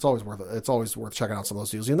check out. It's always worth it. It's always worth checking out some of those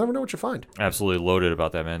deals. You never know what you find. Absolutely loaded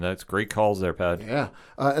about that, man. That's great calls there, Pat. Yeah.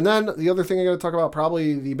 And then the other thing I got to talk about,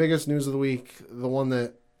 probably the biggest news of the week, the one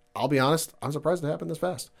that, I'll be honest, I'm surprised it happened this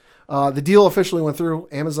fast. The deal officially went through.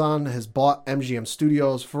 Amazon has bought MGM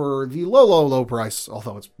Studios for the low price,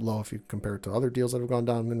 although it's low if you compare it to other deals that have gone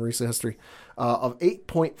down in recent history, of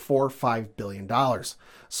 $8.45 billion.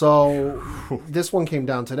 So this one came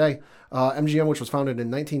down today. MGM, which was founded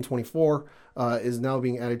in 1924, is now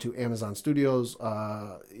being added to Amazon Studios.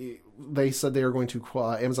 They said they are going to,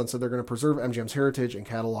 Amazon said they're going to preserve MGM's heritage and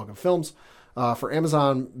catalog of films. For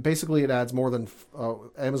Amazon, basically it adds more than,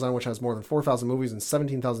 Amazon, which has more than 4,000 movies and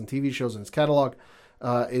 17,000 TV shows in its catalog,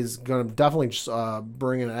 is going to definitely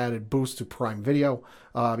bring an added boost to Prime Video,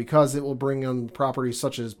 because it will bring in properties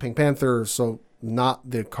such as Pink Panther, so not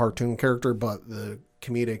the cartoon character, but the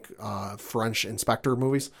comedic French Inspector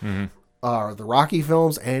movies. the Rocky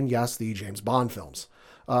films, and yes, the James Bond films.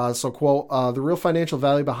 So, quote, the real financial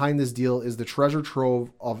value behind this deal is the treasure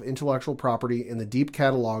trove of intellectual property in the deep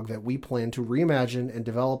catalog that we plan to reimagine and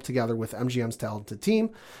develop together with MGM's talented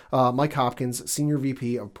team. Mike Hopkins, Senior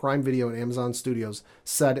VP of Prime Video and Amazon Studios,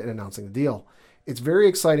 said in announcing the deal. It's very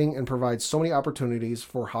exciting and provides so many opportunities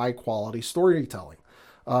for high-quality storytelling.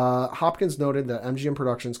 Hopkins noted that MGM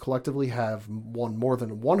Productions collectively have won more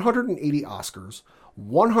than 180 Oscars,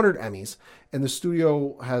 100 Emmys, and the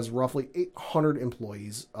studio has roughly 800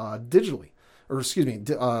 employees 800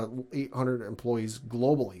 employees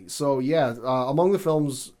globally. So yeah, among the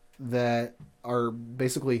films that are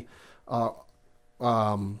basically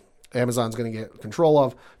Amazon's going to get control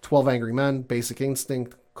of, 12 Angry Men, Basic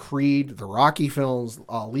Instinct, Creed, the Rocky films,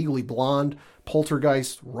 Legally Blonde,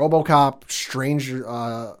 Poltergeist, RoboCop,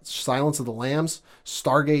 Silence of the Lambs,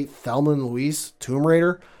 Stargate, Thelma and Louise, Tomb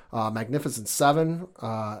Raider, Magnificent Seven,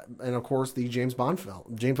 and of course the James Bond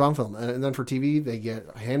film. And then for TV, they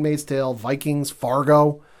get Handmaid's Tale, Vikings,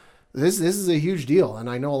 Fargo. This is a huge deal, and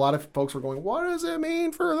I know a lot of folks are going, "What does it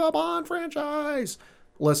mean for the Bond franchise?"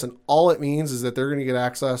 Listen, all it means is that they're going to get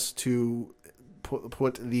access to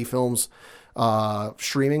put the films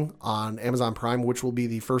streaming on Amazon Prime, which will be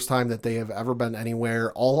the first time that they have ever been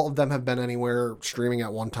anywhere. All of them have been anywhere streaming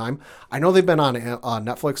at one time. I know they've been on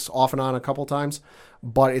Netflix off and on a couple times,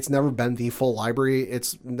 but it's never been the full library.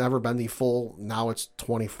 It's never been the full, now it's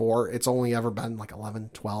 24. It's only ever been like 11,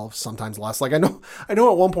 12, sometimes less. Like I know at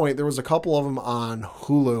one point there was a couple of them on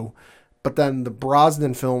Hulu, but then the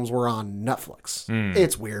Brosnan films were on Netflix.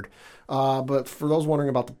 It's weird. But for those wondering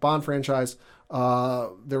about the Bond franchise,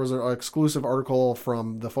 there was an exclusive article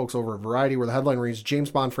from the folks over at Variety where the headline reads, James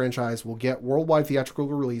Bond franchise will get worldwide theatrical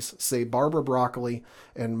release, say Barbara Broccoli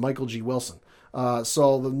and Michael G. Wilson.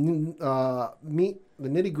 So the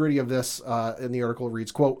nitty gritty of this in the article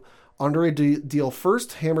reads, quote, under a deal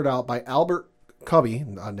first hammered out by Albert Cubby,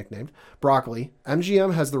 nicknamed Broccoli,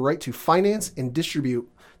 MGM has the right to finance and distribute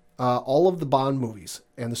all of the Bond movies,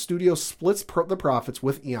 and the studio splits the profits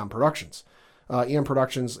with Eon Productions. Eon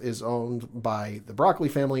Productions is owned by the Broccoli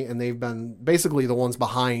family, and they've been basically the ones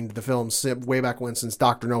behind the films way back when, since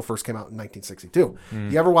Dr. No first came out in 1962.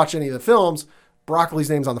 You ever watch any of the films, Broccoli's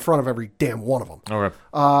name's on the front of every damn one of them. Okay.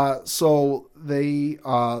 So they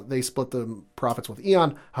split the profits with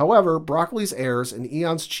Eon. However, Broccoli's heirs and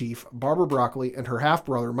Eon's chief, Barbara Broccoli, and her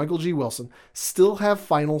half-brother, Michael G. Wilson, still have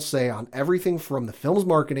final say on everything from the film's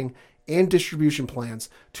marketing and distribution plans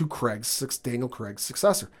to Daniel Craig's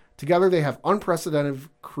successor. Together, they have unprecedented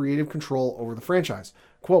creative control over the franchise.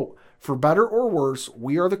 Quote, for better or worse,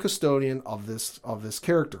 we are the custodian of this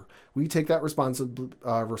character. We take that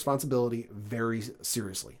responsibility very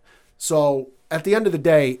seriously. So at the end of the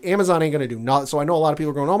day, Amazon ain't going to do nothing. So I know a lot of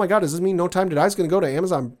people are going, oh my God, does this mean No Time to Die is going to go to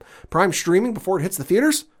Amazon Prime streaming before it hits the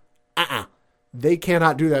theaters? They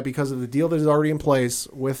cannot do that because of the deal that is already in place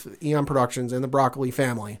with Eon Productions and the Broccoli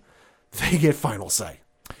family. They get final say.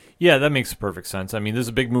 Yeah, that makes perfect sense. I mean, this is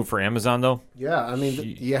a big move for Amazon, though. Yeah, I mean,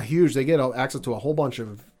 huge. They get access to a whole bunch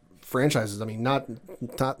of franchises. I mean, not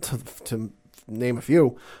to name a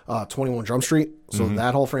few. 21 Jump Street, so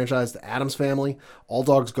that whole franchise, the Addams Family, All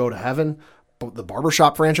Dogs Go to Heaven, the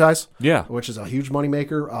Barbershop franchise, which is a huge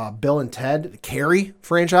moneymaker. Bill and Ted, the Carrie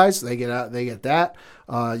franchise, they get that.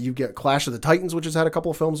 You get Clash of the Titans, which has had a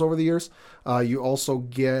couple of films over the years. You also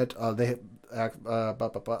get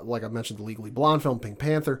like I mentioned, the Legally Blonde film, Pink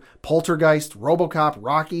Panther, Poltergeist, RoboCop,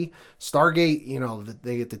 Rocky, Stargate.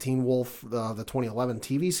 They get the Teen Wolf, the 2011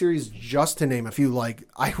 TV series, just to name a few. Like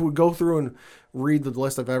I would go through and read the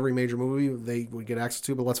list of every major movie they would get access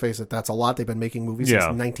to, but let's face it, that's a lot. They've been making movies since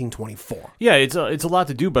 1924. Yeah, it's a lot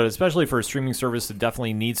to do, but especially for a streaming service that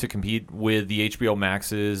definitely needs to compete with the HBO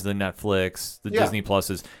Maxes, the Netflix, the Disney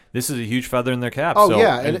Pluses. This is a huge feather in their cap. Oh,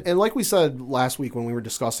 yeah, and like we said last week when we were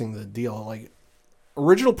discussing the deal, like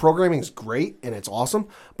original programming is great and it's awesome,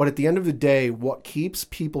 but at the end of the day, what keeps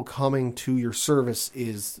people coming to your service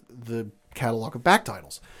is the catalog of back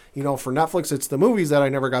titles. For Netflix, it's the movies that I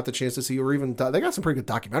never got the chance to see, or even they got some pretty good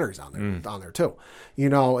documentaries on there too.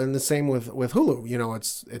 And the same with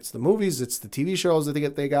Hulu. It's the movies, it's the TV shows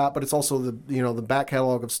that they got, but it's also the back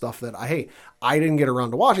catalog of stuff that I didn't get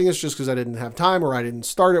around to watching this just because I didn't have time or I didn't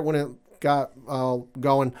start it when it got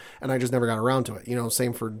going, and I just never got around to it.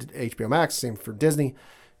 Same for HBO Max, same for Disney.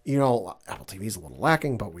 Apple TV is a little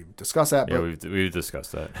lacking, but we've discussed that. Yeah, we've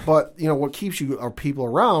discussed that. But, what keeps people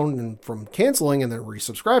around and from canceling and then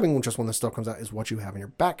resubscribing just when this stuff comes out is what you have in your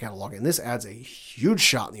back catalog. And this adds a huge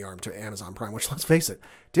shot in the arm to Amazon Prime, which, let's face it,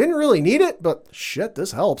 didn't really need it, but shit,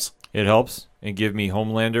 this helps. It helps. And give me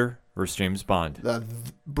Homelander versus James Bond.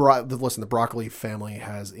 Listen, the Broccoli family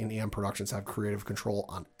in EM Productions have creative control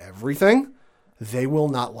on everything. They will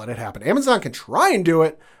not let it happen. Amazon can try and do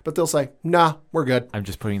it, but they'll say, nah, we're good. I'm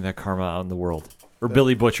just putting that karma out in the world. Or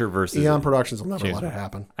Billy Butcher versus EM Productions will never James let it Bond.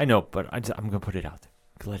 happen. I know, but I'm going to put it out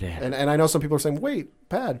there. Let it happen. And I know some people are saying, wait,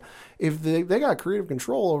 Pad, if they got creative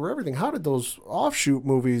control over everything, how did those offshoot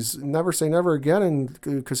movies, Never Say Never Again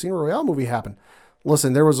and Casino Royale movie happen?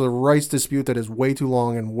 Listen, there was a rights dispute that is way too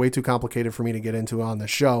long and way too complicated for me to get into on the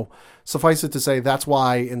show. Suffice it to say, that's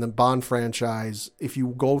why in the Bond franchise, if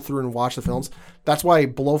you go through and watch the films, that's why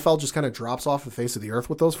Blofeld just kind of drops off the face of the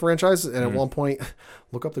earth with those franchises. And at one point,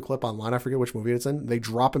 look up the clip online, I forget which movie it's in, they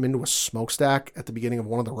drop him into a smokestack at the beginning of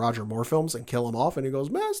one of the Roger Moore films and kill him off, and he goes,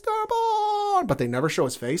 Mr. Bond! But they never show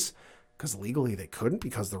his face. Because legally they couldn't,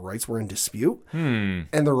 because the rights were in dispute. And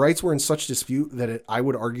the rights were in such dispute that I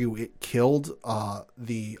would argue it killed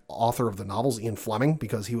the author of the novels, Ian Fleming,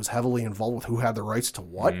 because he was heavily involved with who had the rights to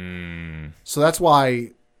what. So that's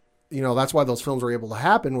why, that's why those films were able to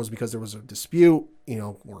happen, was because there was a dispute.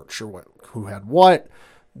 Weren't sure who had what.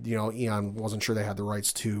 Eon wasn't sure they had the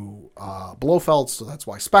rights to Blofeld, so that's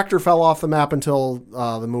why Spectre fell off the map until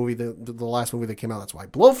the last movie that came out. That's why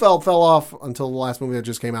Blofeld fell off until the last movie that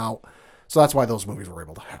just came out. So that's why those movies were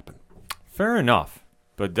able to happen. Fair enough.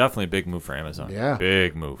 But definitely a big move for Amazon. Yeah.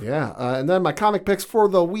 Big move. Yeah. And then my comic picks for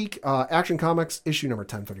the week, Action Comics issue number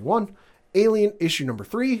 1031, Alien issue number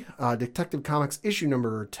 3, Detective Comics issue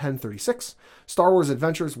number 1036, Star Wars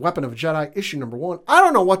Adventures Weapon of a Jedi issue number 1. I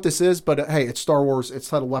don't know what this is, but hey, it's Star Wars. It's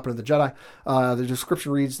titled Weapon of the Jedi. The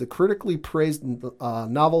description reads, the critically praised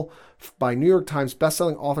novel by New York Times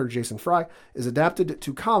bestselling author Jason Fry is adapted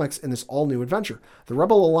to comics in this all-new adventure. The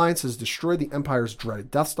Rebel Alliance has destroyed the Empire's dreaded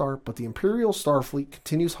Death Star, but the Imperial Starfleet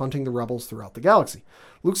continues hunting the rebels throughout the galaxy.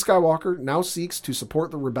 Luke Skywalker now seeks to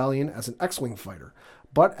support the rebellion as an X-Wing fighter.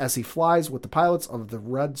 But as he flies with the pilots of the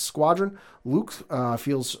Red Squadron, Luke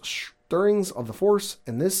feels stirrings of the Force,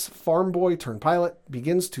 and this farm boy turned pilot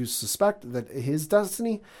begins to suspect that his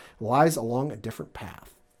destiny lies along a different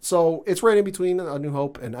path. So it's right in between A New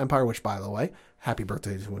Hope and Empire, which, by the way, happy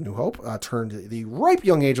birthday to A New Hope, turned the ripe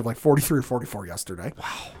young age of like 43 or 44 yesterday.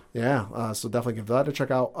 Wow. Yeah, so definitely give that a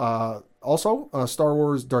check out. Also, Star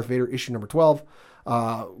Wars Darth Vader issue number 12.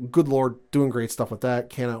 Good Lord, doing great stuff with that.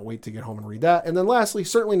 Cannot wait to get home and read that. And then lastly,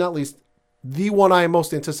 certainly not least, the one I am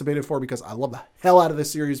most anticipated for, because I love the hell out of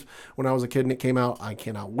this series when I was a kid and it came out. I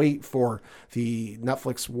cannot wait for the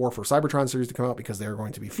Netflix War for Cybertron series to come out, because they're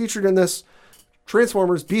going to be featured in this.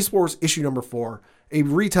 Transformers Beast Wars issue number 4, a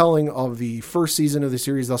retelling of the first season of the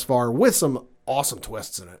series thus far with some awesome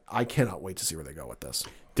twists in it. I cannot wait to see where they go with this.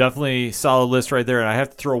 Definitely solid list right there. And I have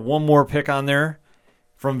to throw one more pick on there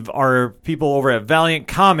from our people over at Valiant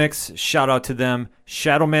Comics. Shout out to them.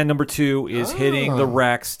 Shadow Man number 2 is hitting the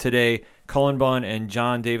racks today. Cullen Bunn and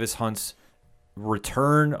John Davis Hunt's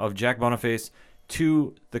return of Jack Boniface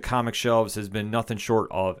to the comic shelves has been nothing short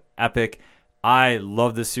of epic. I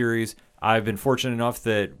love this series. I've been fortunate enough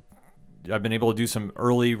that I've been able to do some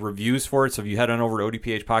early reviews for it. So if you head on over to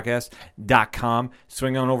odphpodcast.com,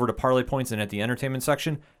 swing on over to Parlay Points, and at the entertainment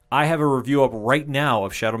section, I have a review up right now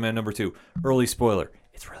of Shadow Man number 2. Early spoiler.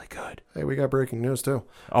 It's really good. Hey, we got breaking news too.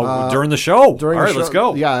 Oh, during the show. All right, let's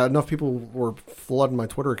go. Yeah, enough people were flooding my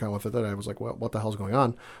Twitter account with it that I was like, well, what the hell's going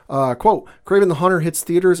on? Quote, Kraven the Hunter hits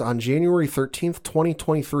theaters on January 13th,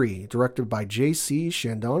 2023. Directed by J.C.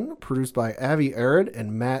 Chandon. Produced by Avi Arad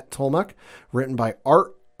and Matt Tolmach. Written by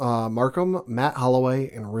Art Markham, Matt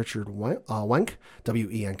Holloway, and Richard Wenk,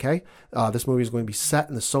 W-E-N-K. This movie is going to be set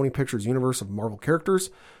in the Sony Pictures universe of Marvel characters.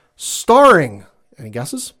 Starring, any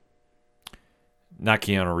guesses? Not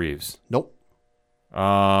Keanu Reeves. Nope.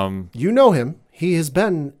 You know him. He has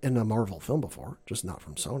been in a Marvel film before, just not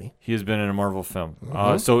from Sony. He has been in a Marvel film.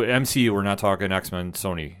 Mm-hmm. So MCU, we're not talking X-Men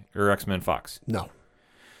Sony or X-Men Fox. No.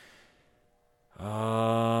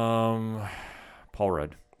 Paul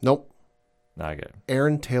Rudd. Nope. Not again.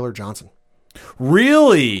 Aaron Taylor Johnson.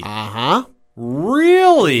 Really? Uh-huh.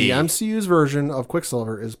 Really? The MCU's version of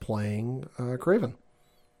Quicksilver is playing Kraven.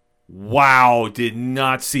 Wow, did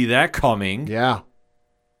not see that coming. Yeah.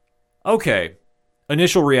 Okay.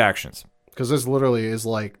 Initial reactions. Because this literally is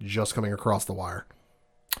like just coming across the wire.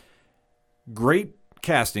 Great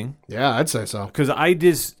casting. Yeah, I'd say so. Because I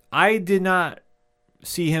did not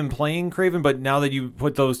see him playing Kraven, but now that you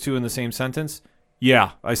put those two in the same sentence,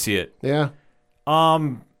 yeah, I see it. Yeah.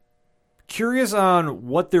 Curious on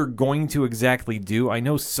what they're going to exactly do. I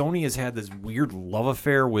know Sony has had this weird love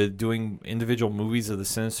affair with doing individual movies of the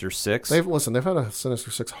Sinister Six. They've had a Sinister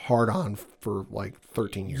Six hard on for like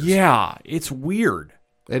 13 years. Yeah, it's weird.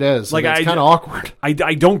 It is. Like, it's kind of awkward. I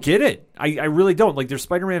don't get it. I really don't. Like, they're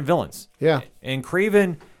Spider-Man villains. Yeah. And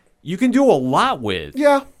Kraven, you can do a lot with.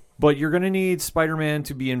 Yeah. But you're going to need Spider-Man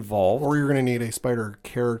to be involved. Or you're going to need a Spider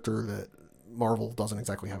character that Marvel doesn't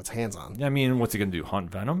exactly have its hands on. I mean, what's he going to do?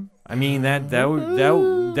 Hunt Venom? I mean,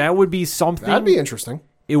 that would be something. That'd be interesting.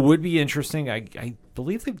 It would be interesting. I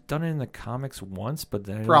believe they've done it in the comics once, but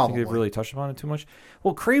I don't think they've really touched upon it too much.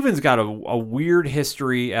 Well, Kraven's got a weird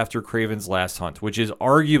history after Kraven's Last Hunt, which is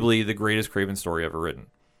arguably the greatest Kraven story ever written.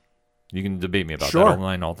 You can debate me about that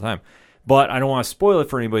online all the time. But I don't want to spoil it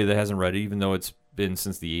for anybody that hasn't read it, even though it's been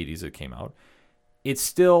since the 80s it came out. It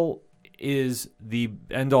still is the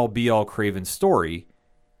end-all, be-all Kraven story.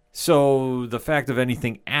 So the fact of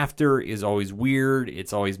anything after is always weird.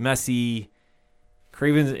 It's always messy.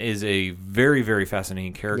 Kraven is a very, very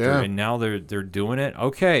fascinating character, and now they're doing it.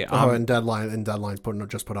 Okay. And Deadline's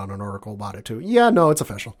just put out an article about it too. Yeah, no, it's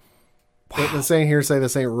official. Wow. This ain't hearsay.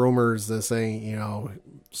 This ain't rumors. This ain't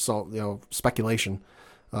speculation.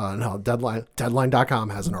 No, Deadline.com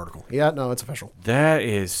has an article. Yeah, no, it's official. That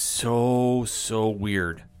is so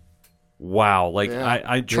weird. Wow. Like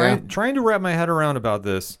I trying to wrap my head around about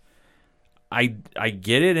this. I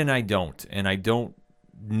get it and I don't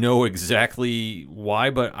know exactly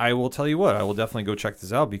why, but I will tell you what, I will definitely go check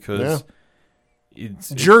this out because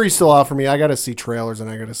jury's still out for me. I got to see trailers and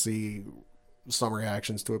I got to see some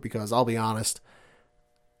reactions to it because I'll be honest,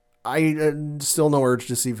 I still no urge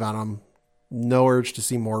to see Venom, no urge to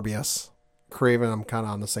see Morbius. Kraven, I'm kind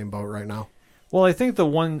of on the same boat right now. Well, I think the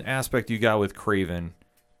one aspect you got with Kraven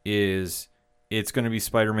is it's going to be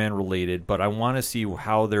Spider-Man related, but I want to see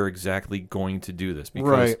how they're exactly going to do this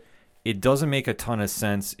because it doesn't make a ton of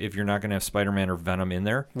sense if you're not going to have Spider-Man or Venom in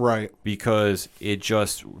there. Right. Because it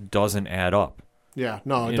just doesn't add up. Yeah,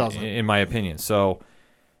 no, it doesn't. In my opinion. So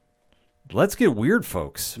let's get weird,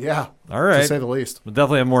 folks. Yeah. All right. To say the least. We'll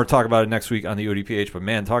definitely have more to talk about it next week on the ODPH, but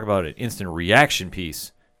man, talk about an instant reaction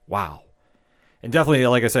piece. Wow. And definitely,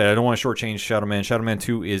 like I said, I don't want to shortchange Shadow Man. Shadow Man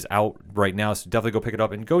 2 is out right now, so definitely go pick it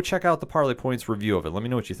up and go check out the Parlay Points review of it. Let me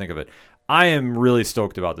know what you think of it. I am really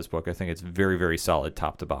stoked about this book. I think it's very, very solid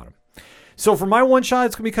top to bottom. So for my one shot,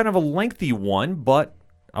 it's going to be kind of a lengthy one, but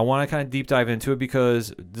I want to kind of deep dive into it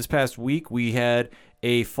because this past week we had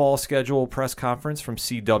a fall schedule press conference from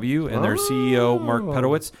CW, and their CEO, Mark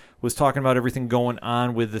Pedowitz, was talking about everything going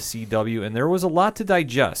on with the CW, and there was a lot to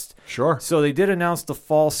digest. Sure. So they did announce the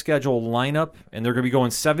fall schedule lineup, and they're going to be going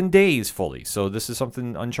 7 days fully. So this is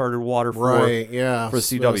something uncharted water for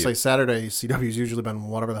CW. So Saturday, CW's usually been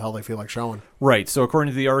whatever the hell they feel like showing. Right. So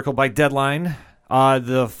according to the article by Deadline,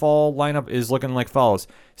 the fall lineup is looking like follows.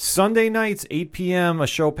 Sunday nights, 8 p.m., a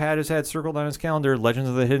show Pat has had circled on his calendar, Legends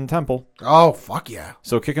of the Hidden Temple. Oh, fuck yeah.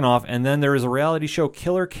 So kicking off. And then there is a reality show,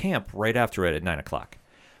 Killer Camp, right after it at 9 o'clock.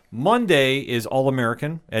 Monday is All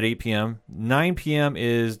American at 8 p.m. 9 p.m.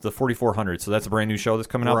 is the 4400. So that's a brand new show that's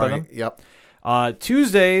coming out by them. Yep.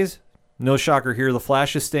 Tuesdays, no shocker here, The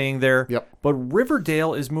Flash is staying there. Yep. But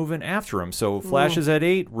Riverdale is moving after him. So Flash is at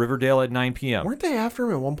 8, Riverdale at 9 p.m. Weren't they after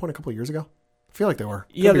him at one point a couple of years ago? I feel like they were.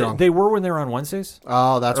 They were when they were on Wednesdays.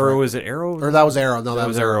 Oh, that's right. Or was it Arrow? Or that was Arrow. No, that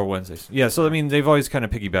was Arrow Wednesdays. Yeah, so I mean, they've always kind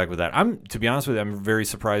of piggybacked with that. To be honest with you, I'm very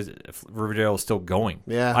surprised if Riverdale is still going.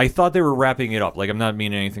 Yeah. I thought they were wrapping it up. Like, I'm not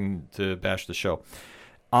meaning anything to bash the show.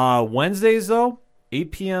 Wednesdays, though, 8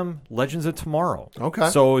 p.m., Legends of Tomorrow. Okay.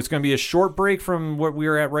 So it's going to be a short break from what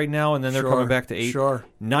we're at right now, and then they're coming back to 8. Sure.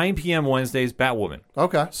 9 p.m. Wednesdays, Batwoman.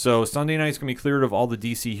 Okay. So Sunday night's going to be cleared of all the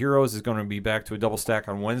DC heroes. It's going to be back to a double stack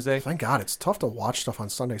on Wednesday. Thank God. It's tough to watch stuff on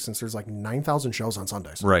Sunday since there's like 9,000 shows on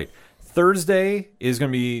Sundays. Right. Thursday is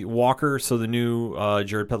going to be Walker, so the new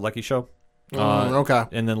Jared Padalecki show. Okay.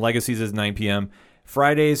 And then Legacies is 9 p.m.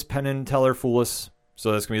 Fridays, Penn and Teller, Fool Us.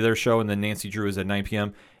 So that's going to be their show. And then Nancy Drew is at 9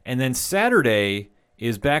 p.m. And then Saturday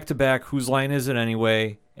is back-to-back Whose Line Is It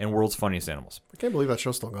Anyway and World's Funniest Animals. I can't believe that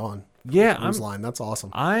show's still going. Yeah. Whose Line. That's awesome.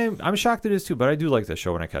 I'm shocked it is too, but I do like that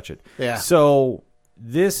show when I catch it. Yeah. So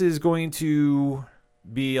this is going to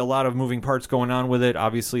be a lot of moving parts going on with it.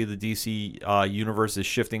 Obviously, the DC universe is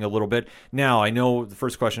shifting a little bit. Now, I know the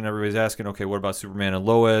first question everybody's asking, okay, what about Superman and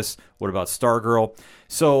Lois? What about Stargirl?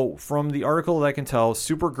 So from the article that I can tell,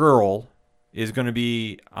 Supergirl is going to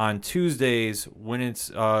be on Tuesdays when it's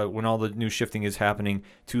when all the new shifting is happening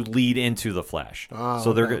to lead into the Flash.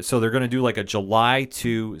 So they're going to do like a July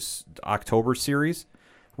to October series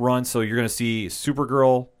run. So you're going to see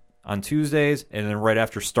Supergirl on Tuesdays and then right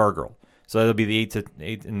after Stargirl. So that'll be the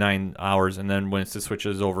 8 to 9 hours, and then when it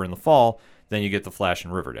switches over in the fall, then you get the Flash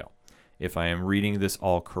and Riverdale. If I am reading this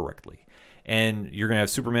all correctly. And you're going to have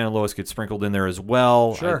Superman and Lois get sprinkled in there as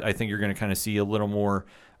well. Sure. I think you're going to kind of see a little more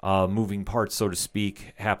moving parts, so to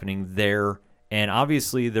speak, happening there And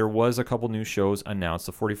obviously, there was a couple new shows announced.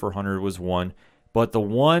 The 4400 was one. But the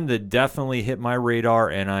one that definitely hit my radar,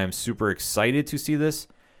 and I am super excited to see this,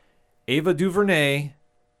 Ava DuVernay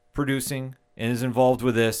producing and is involved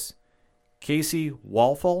with this. Casey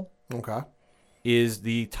Walfall is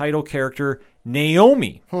the title character,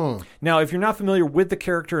 Naomi. Now, if you're not familiar with the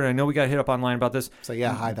character, and I know we got hit up online about this. So,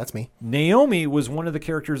 yeah, hi, that's me. Naomi was one of the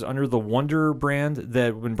characters under the Wonder brand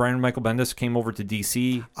that when Brian Michael Bendis came over to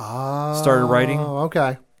DC, started writing.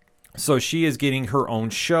 Okay. So she is getting her own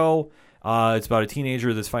show. It's about a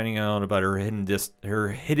teenager that's finding out about her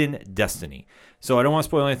hidden destiny. So I don't want to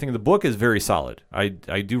spoil anything. The book is very solid. I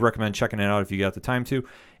do recommend checking it out if you got the time to.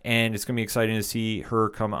 And it's going to be exciting to see her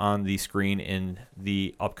come on the screen in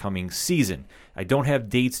the upcoming season. I don't have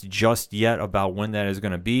dates just yet about when that is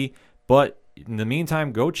going to be, but in the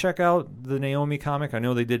meantime, go check out the Naomi comic. I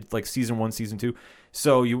know they did like season 1, season 2,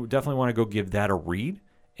 so you definitely want to go give that a read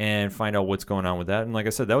and find out what's going on with that. And like I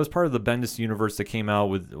said, that was part of the Bendis universe that came out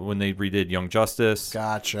with when they redid Young Justice.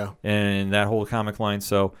 Gotcha. And that whole comic line.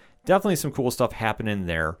 So definitely some cool stuff happening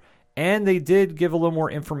there. And they did give a little more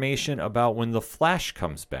information about when The Flash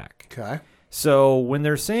comes back. Okay. So when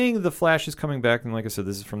they're saying The Flash is coming back, and like I said,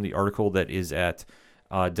 this is from the article that is at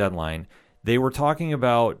Deadline, they were talking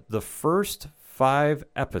about the first 5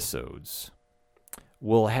 episodes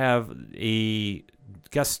will have a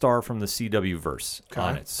guest star from the CW verse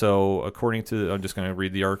on it. So according to, I'm just going to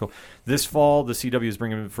read the article. This fall, the CW is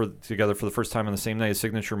bringing together for the first time on the same night a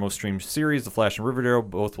signature most streamed series, The Flash and Riverdale.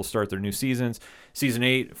 Both will start their new seasons. Season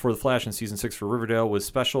 8 for The Flash and Season 6 for Riverdale with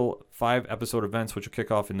special 5-episode events, which will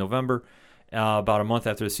kick off in November, about a month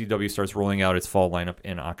after the CW starts rolling out its fall lineup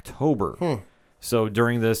in October. So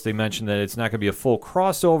during this, they mentioned that it's not going to be a full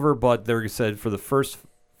crossover, but they said for the first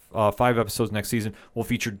 5 episodes next season will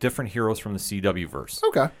feature different heroes from the CW verse.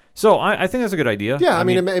 Okay. So I think that's a good idea. Yeah, I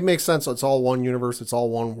mean it makes sense. It's all one universe. It's all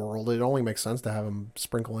one world. It only makes sense to have them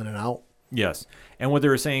sprinkle in and out. Yes. And what they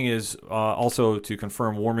were saying is also to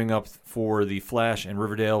confirm warming up for The Flash and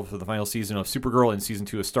Riverdale for the final season of Supergirl and Season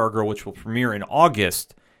 2 of Stargirl, which will premiere in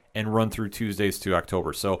August and run through Tuesdays to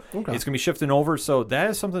October. So it's going to be shifting over. So that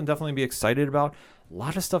is something to definitely be excited about. A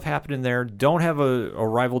lot of stuff happening there. Don't have a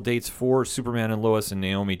arrival dates for Superman and Lois and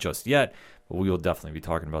Naomi just yet, but we will definitely be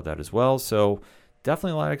talking about that as well. So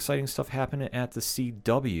definitely a lot of exciting stuff happening at the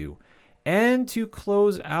CW. And to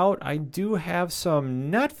close out, I do have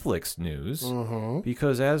some Netflix news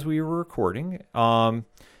because as we were recording,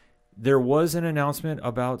 there was an announcement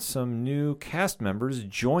about some new cast members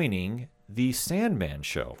joining the Sandman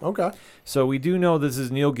show. Okay. So we do know this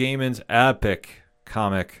is Neil Gaiman's epic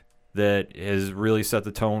comic that has really set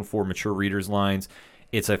the tone for mature readers' lines.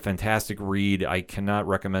 It's a fantastic read. I cannot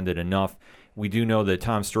recommend it enough. We do know that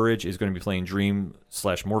Tom Sturridge is going to be playing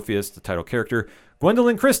Dream/Morpheus, the title character.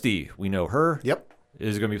 Gwendolyn Christie, we know her. Yep.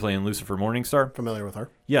 Is going to be playing Lucifer Morningstar. Familiar with her.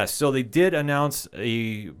 Yes, so they did announce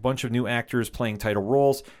a bunch of new actors playing title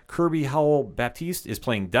roles. Kirby Howell-Baptiste is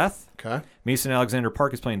playing Death. Okay. Mason Alexander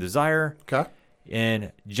Park is playing Desire. Okay.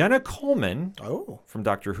 And Jenna Coleman from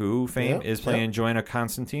Doctor Who fame is playing Joanna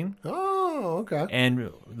Constantine. Oh, okay.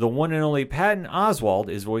 And the one and only Patton Oswalt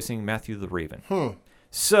is voicing Matthew the Raven.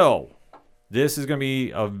 So this is going to be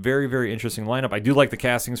a very, very interesting lineup. I do like the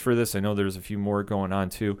castings for this. I know there's a few more going on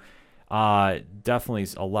too. Definitely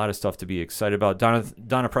a lot of stuff to be excited about.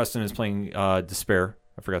 Donna Preston is playing Despair.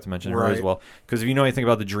 I forgot to mention her as well. Because if you know anything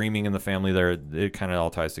about the dreaming in the family there, it kind of all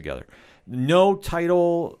ties together. No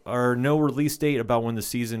title or no release date about when the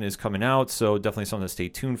season is coming out, so definitely something to stay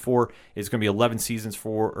tuned for. It's going to be 11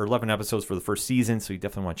 episodes for the first season, so you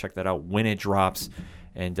definitely want to check that out when it drops.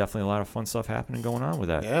 And definitely a lot of fun stuff happening going on with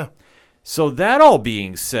that. Yeah. So that all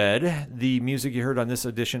being said, the music you heard on this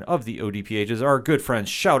edition of the ODPH is our good friends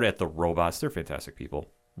Shout at the Robots. They're fantastic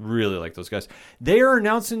people. Really like those guys. They are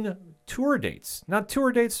announcing tour dates. Not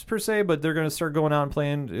tour dates per se, but they're going to start going out and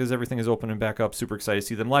playing as everything is opening back up. Super excited to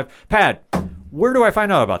see them live. Pad, where do I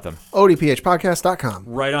find out about them? ODPHpodcast.com.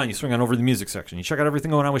 Right on. You swing on over to the music section. You check out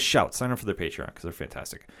everything going on with Shout. Sign up for their Patreon because they're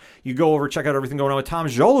fantastic. You go over, check out everything going on with Tom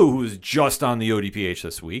Jolu, who is just on the ODPH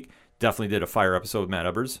this week. Definitely did a fire episode with Matt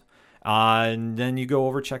Ebbers. And then you go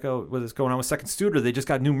over, check out what's going on with Second Studio. They just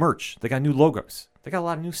got new merch. They got new logos. They got a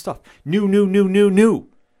lot of new stuff. New.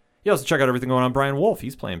 You also check out everything going on with Brian Wolf.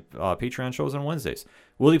 He's playing Patreon shows on Wednesdays.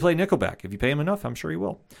 Will he play Nickelback? If you pay him enough, I'm sure he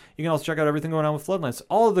will. You can also check out everything going on with Floodlands.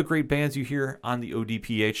 All of the great bands you hear on the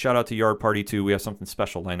ODPH. Shout out to Yard Party, too. We have something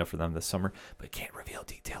special lined up for them this summer, but can't reveal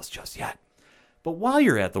details just yet. But while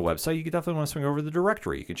you're at the website, you can definitely want to swing over to the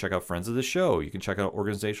directory. You can check out Friends of the Show. You can check out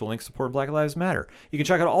organizational links supporting Black Lives Matter. You can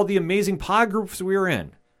check out all the amazing pod groups we are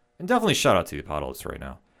in. And definitely shout out to the Podholders right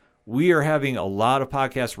now. we are having a lot of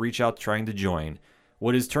podcasts reach out trying to join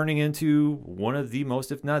what is turning into one of the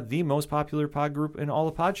most, if not the most popular pod group in all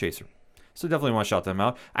of Podchaser. So definitely want to shout them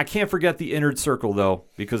out. I can't forget the Innered Circle, though,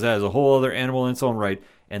 because that is a whole other animal in its own right,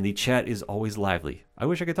 and the chat is always lively. I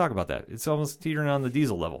wish I could talk about that. It's almost teetering on the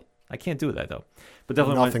Diesel level. I can't do that, though. But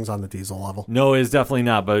definitely nothing's on the Diesel level. No, it's definitely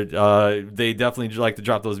not, but they definitely like to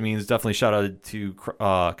drop those memes. Definitely shout out to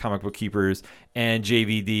Comic Book Keepers and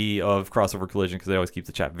JVD of Crossover Collision, because they always keep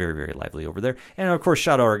the chat very, very lively over there. And, of course,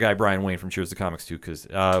 shout out our guy Brian Wayne from Cheers to Comics, too, because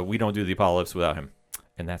we don't do the Apocalypse without him.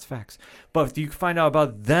 And that's facts. But you can find out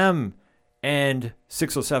about them and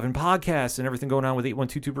 607 Podcasts and everything going on with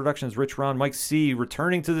 8122 Productions, Rich Ron, Mike C.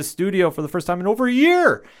 returning to the studio for the first time in over a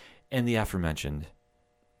year, and the aforementioned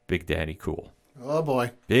Big Daddy Cool. Oh, boy.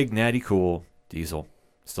 Big Natty Cool Diesel.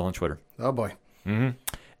 Still on Twitter. Oh, boy. Mm-hmm.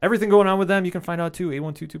 Everything going on with them, you can find out, too,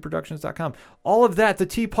 a122productions.com. All of that, the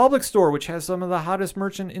T Public Store, which has some of the hottest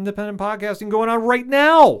merchant independent podcasting going on right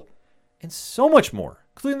now, and so much more,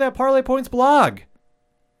 including that Parlay Points blog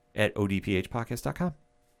at odphpodcast.com.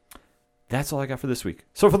 That's all I got for this week.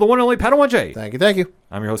 So for the one and only Padawan J. Thank you.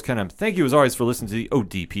 I'm your host, Ken M. Thank you, as always, for listening to the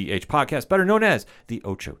ODPH podcast, better known as the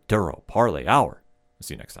Ocho Duro Parlay Hour. I'll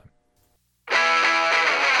see you next time.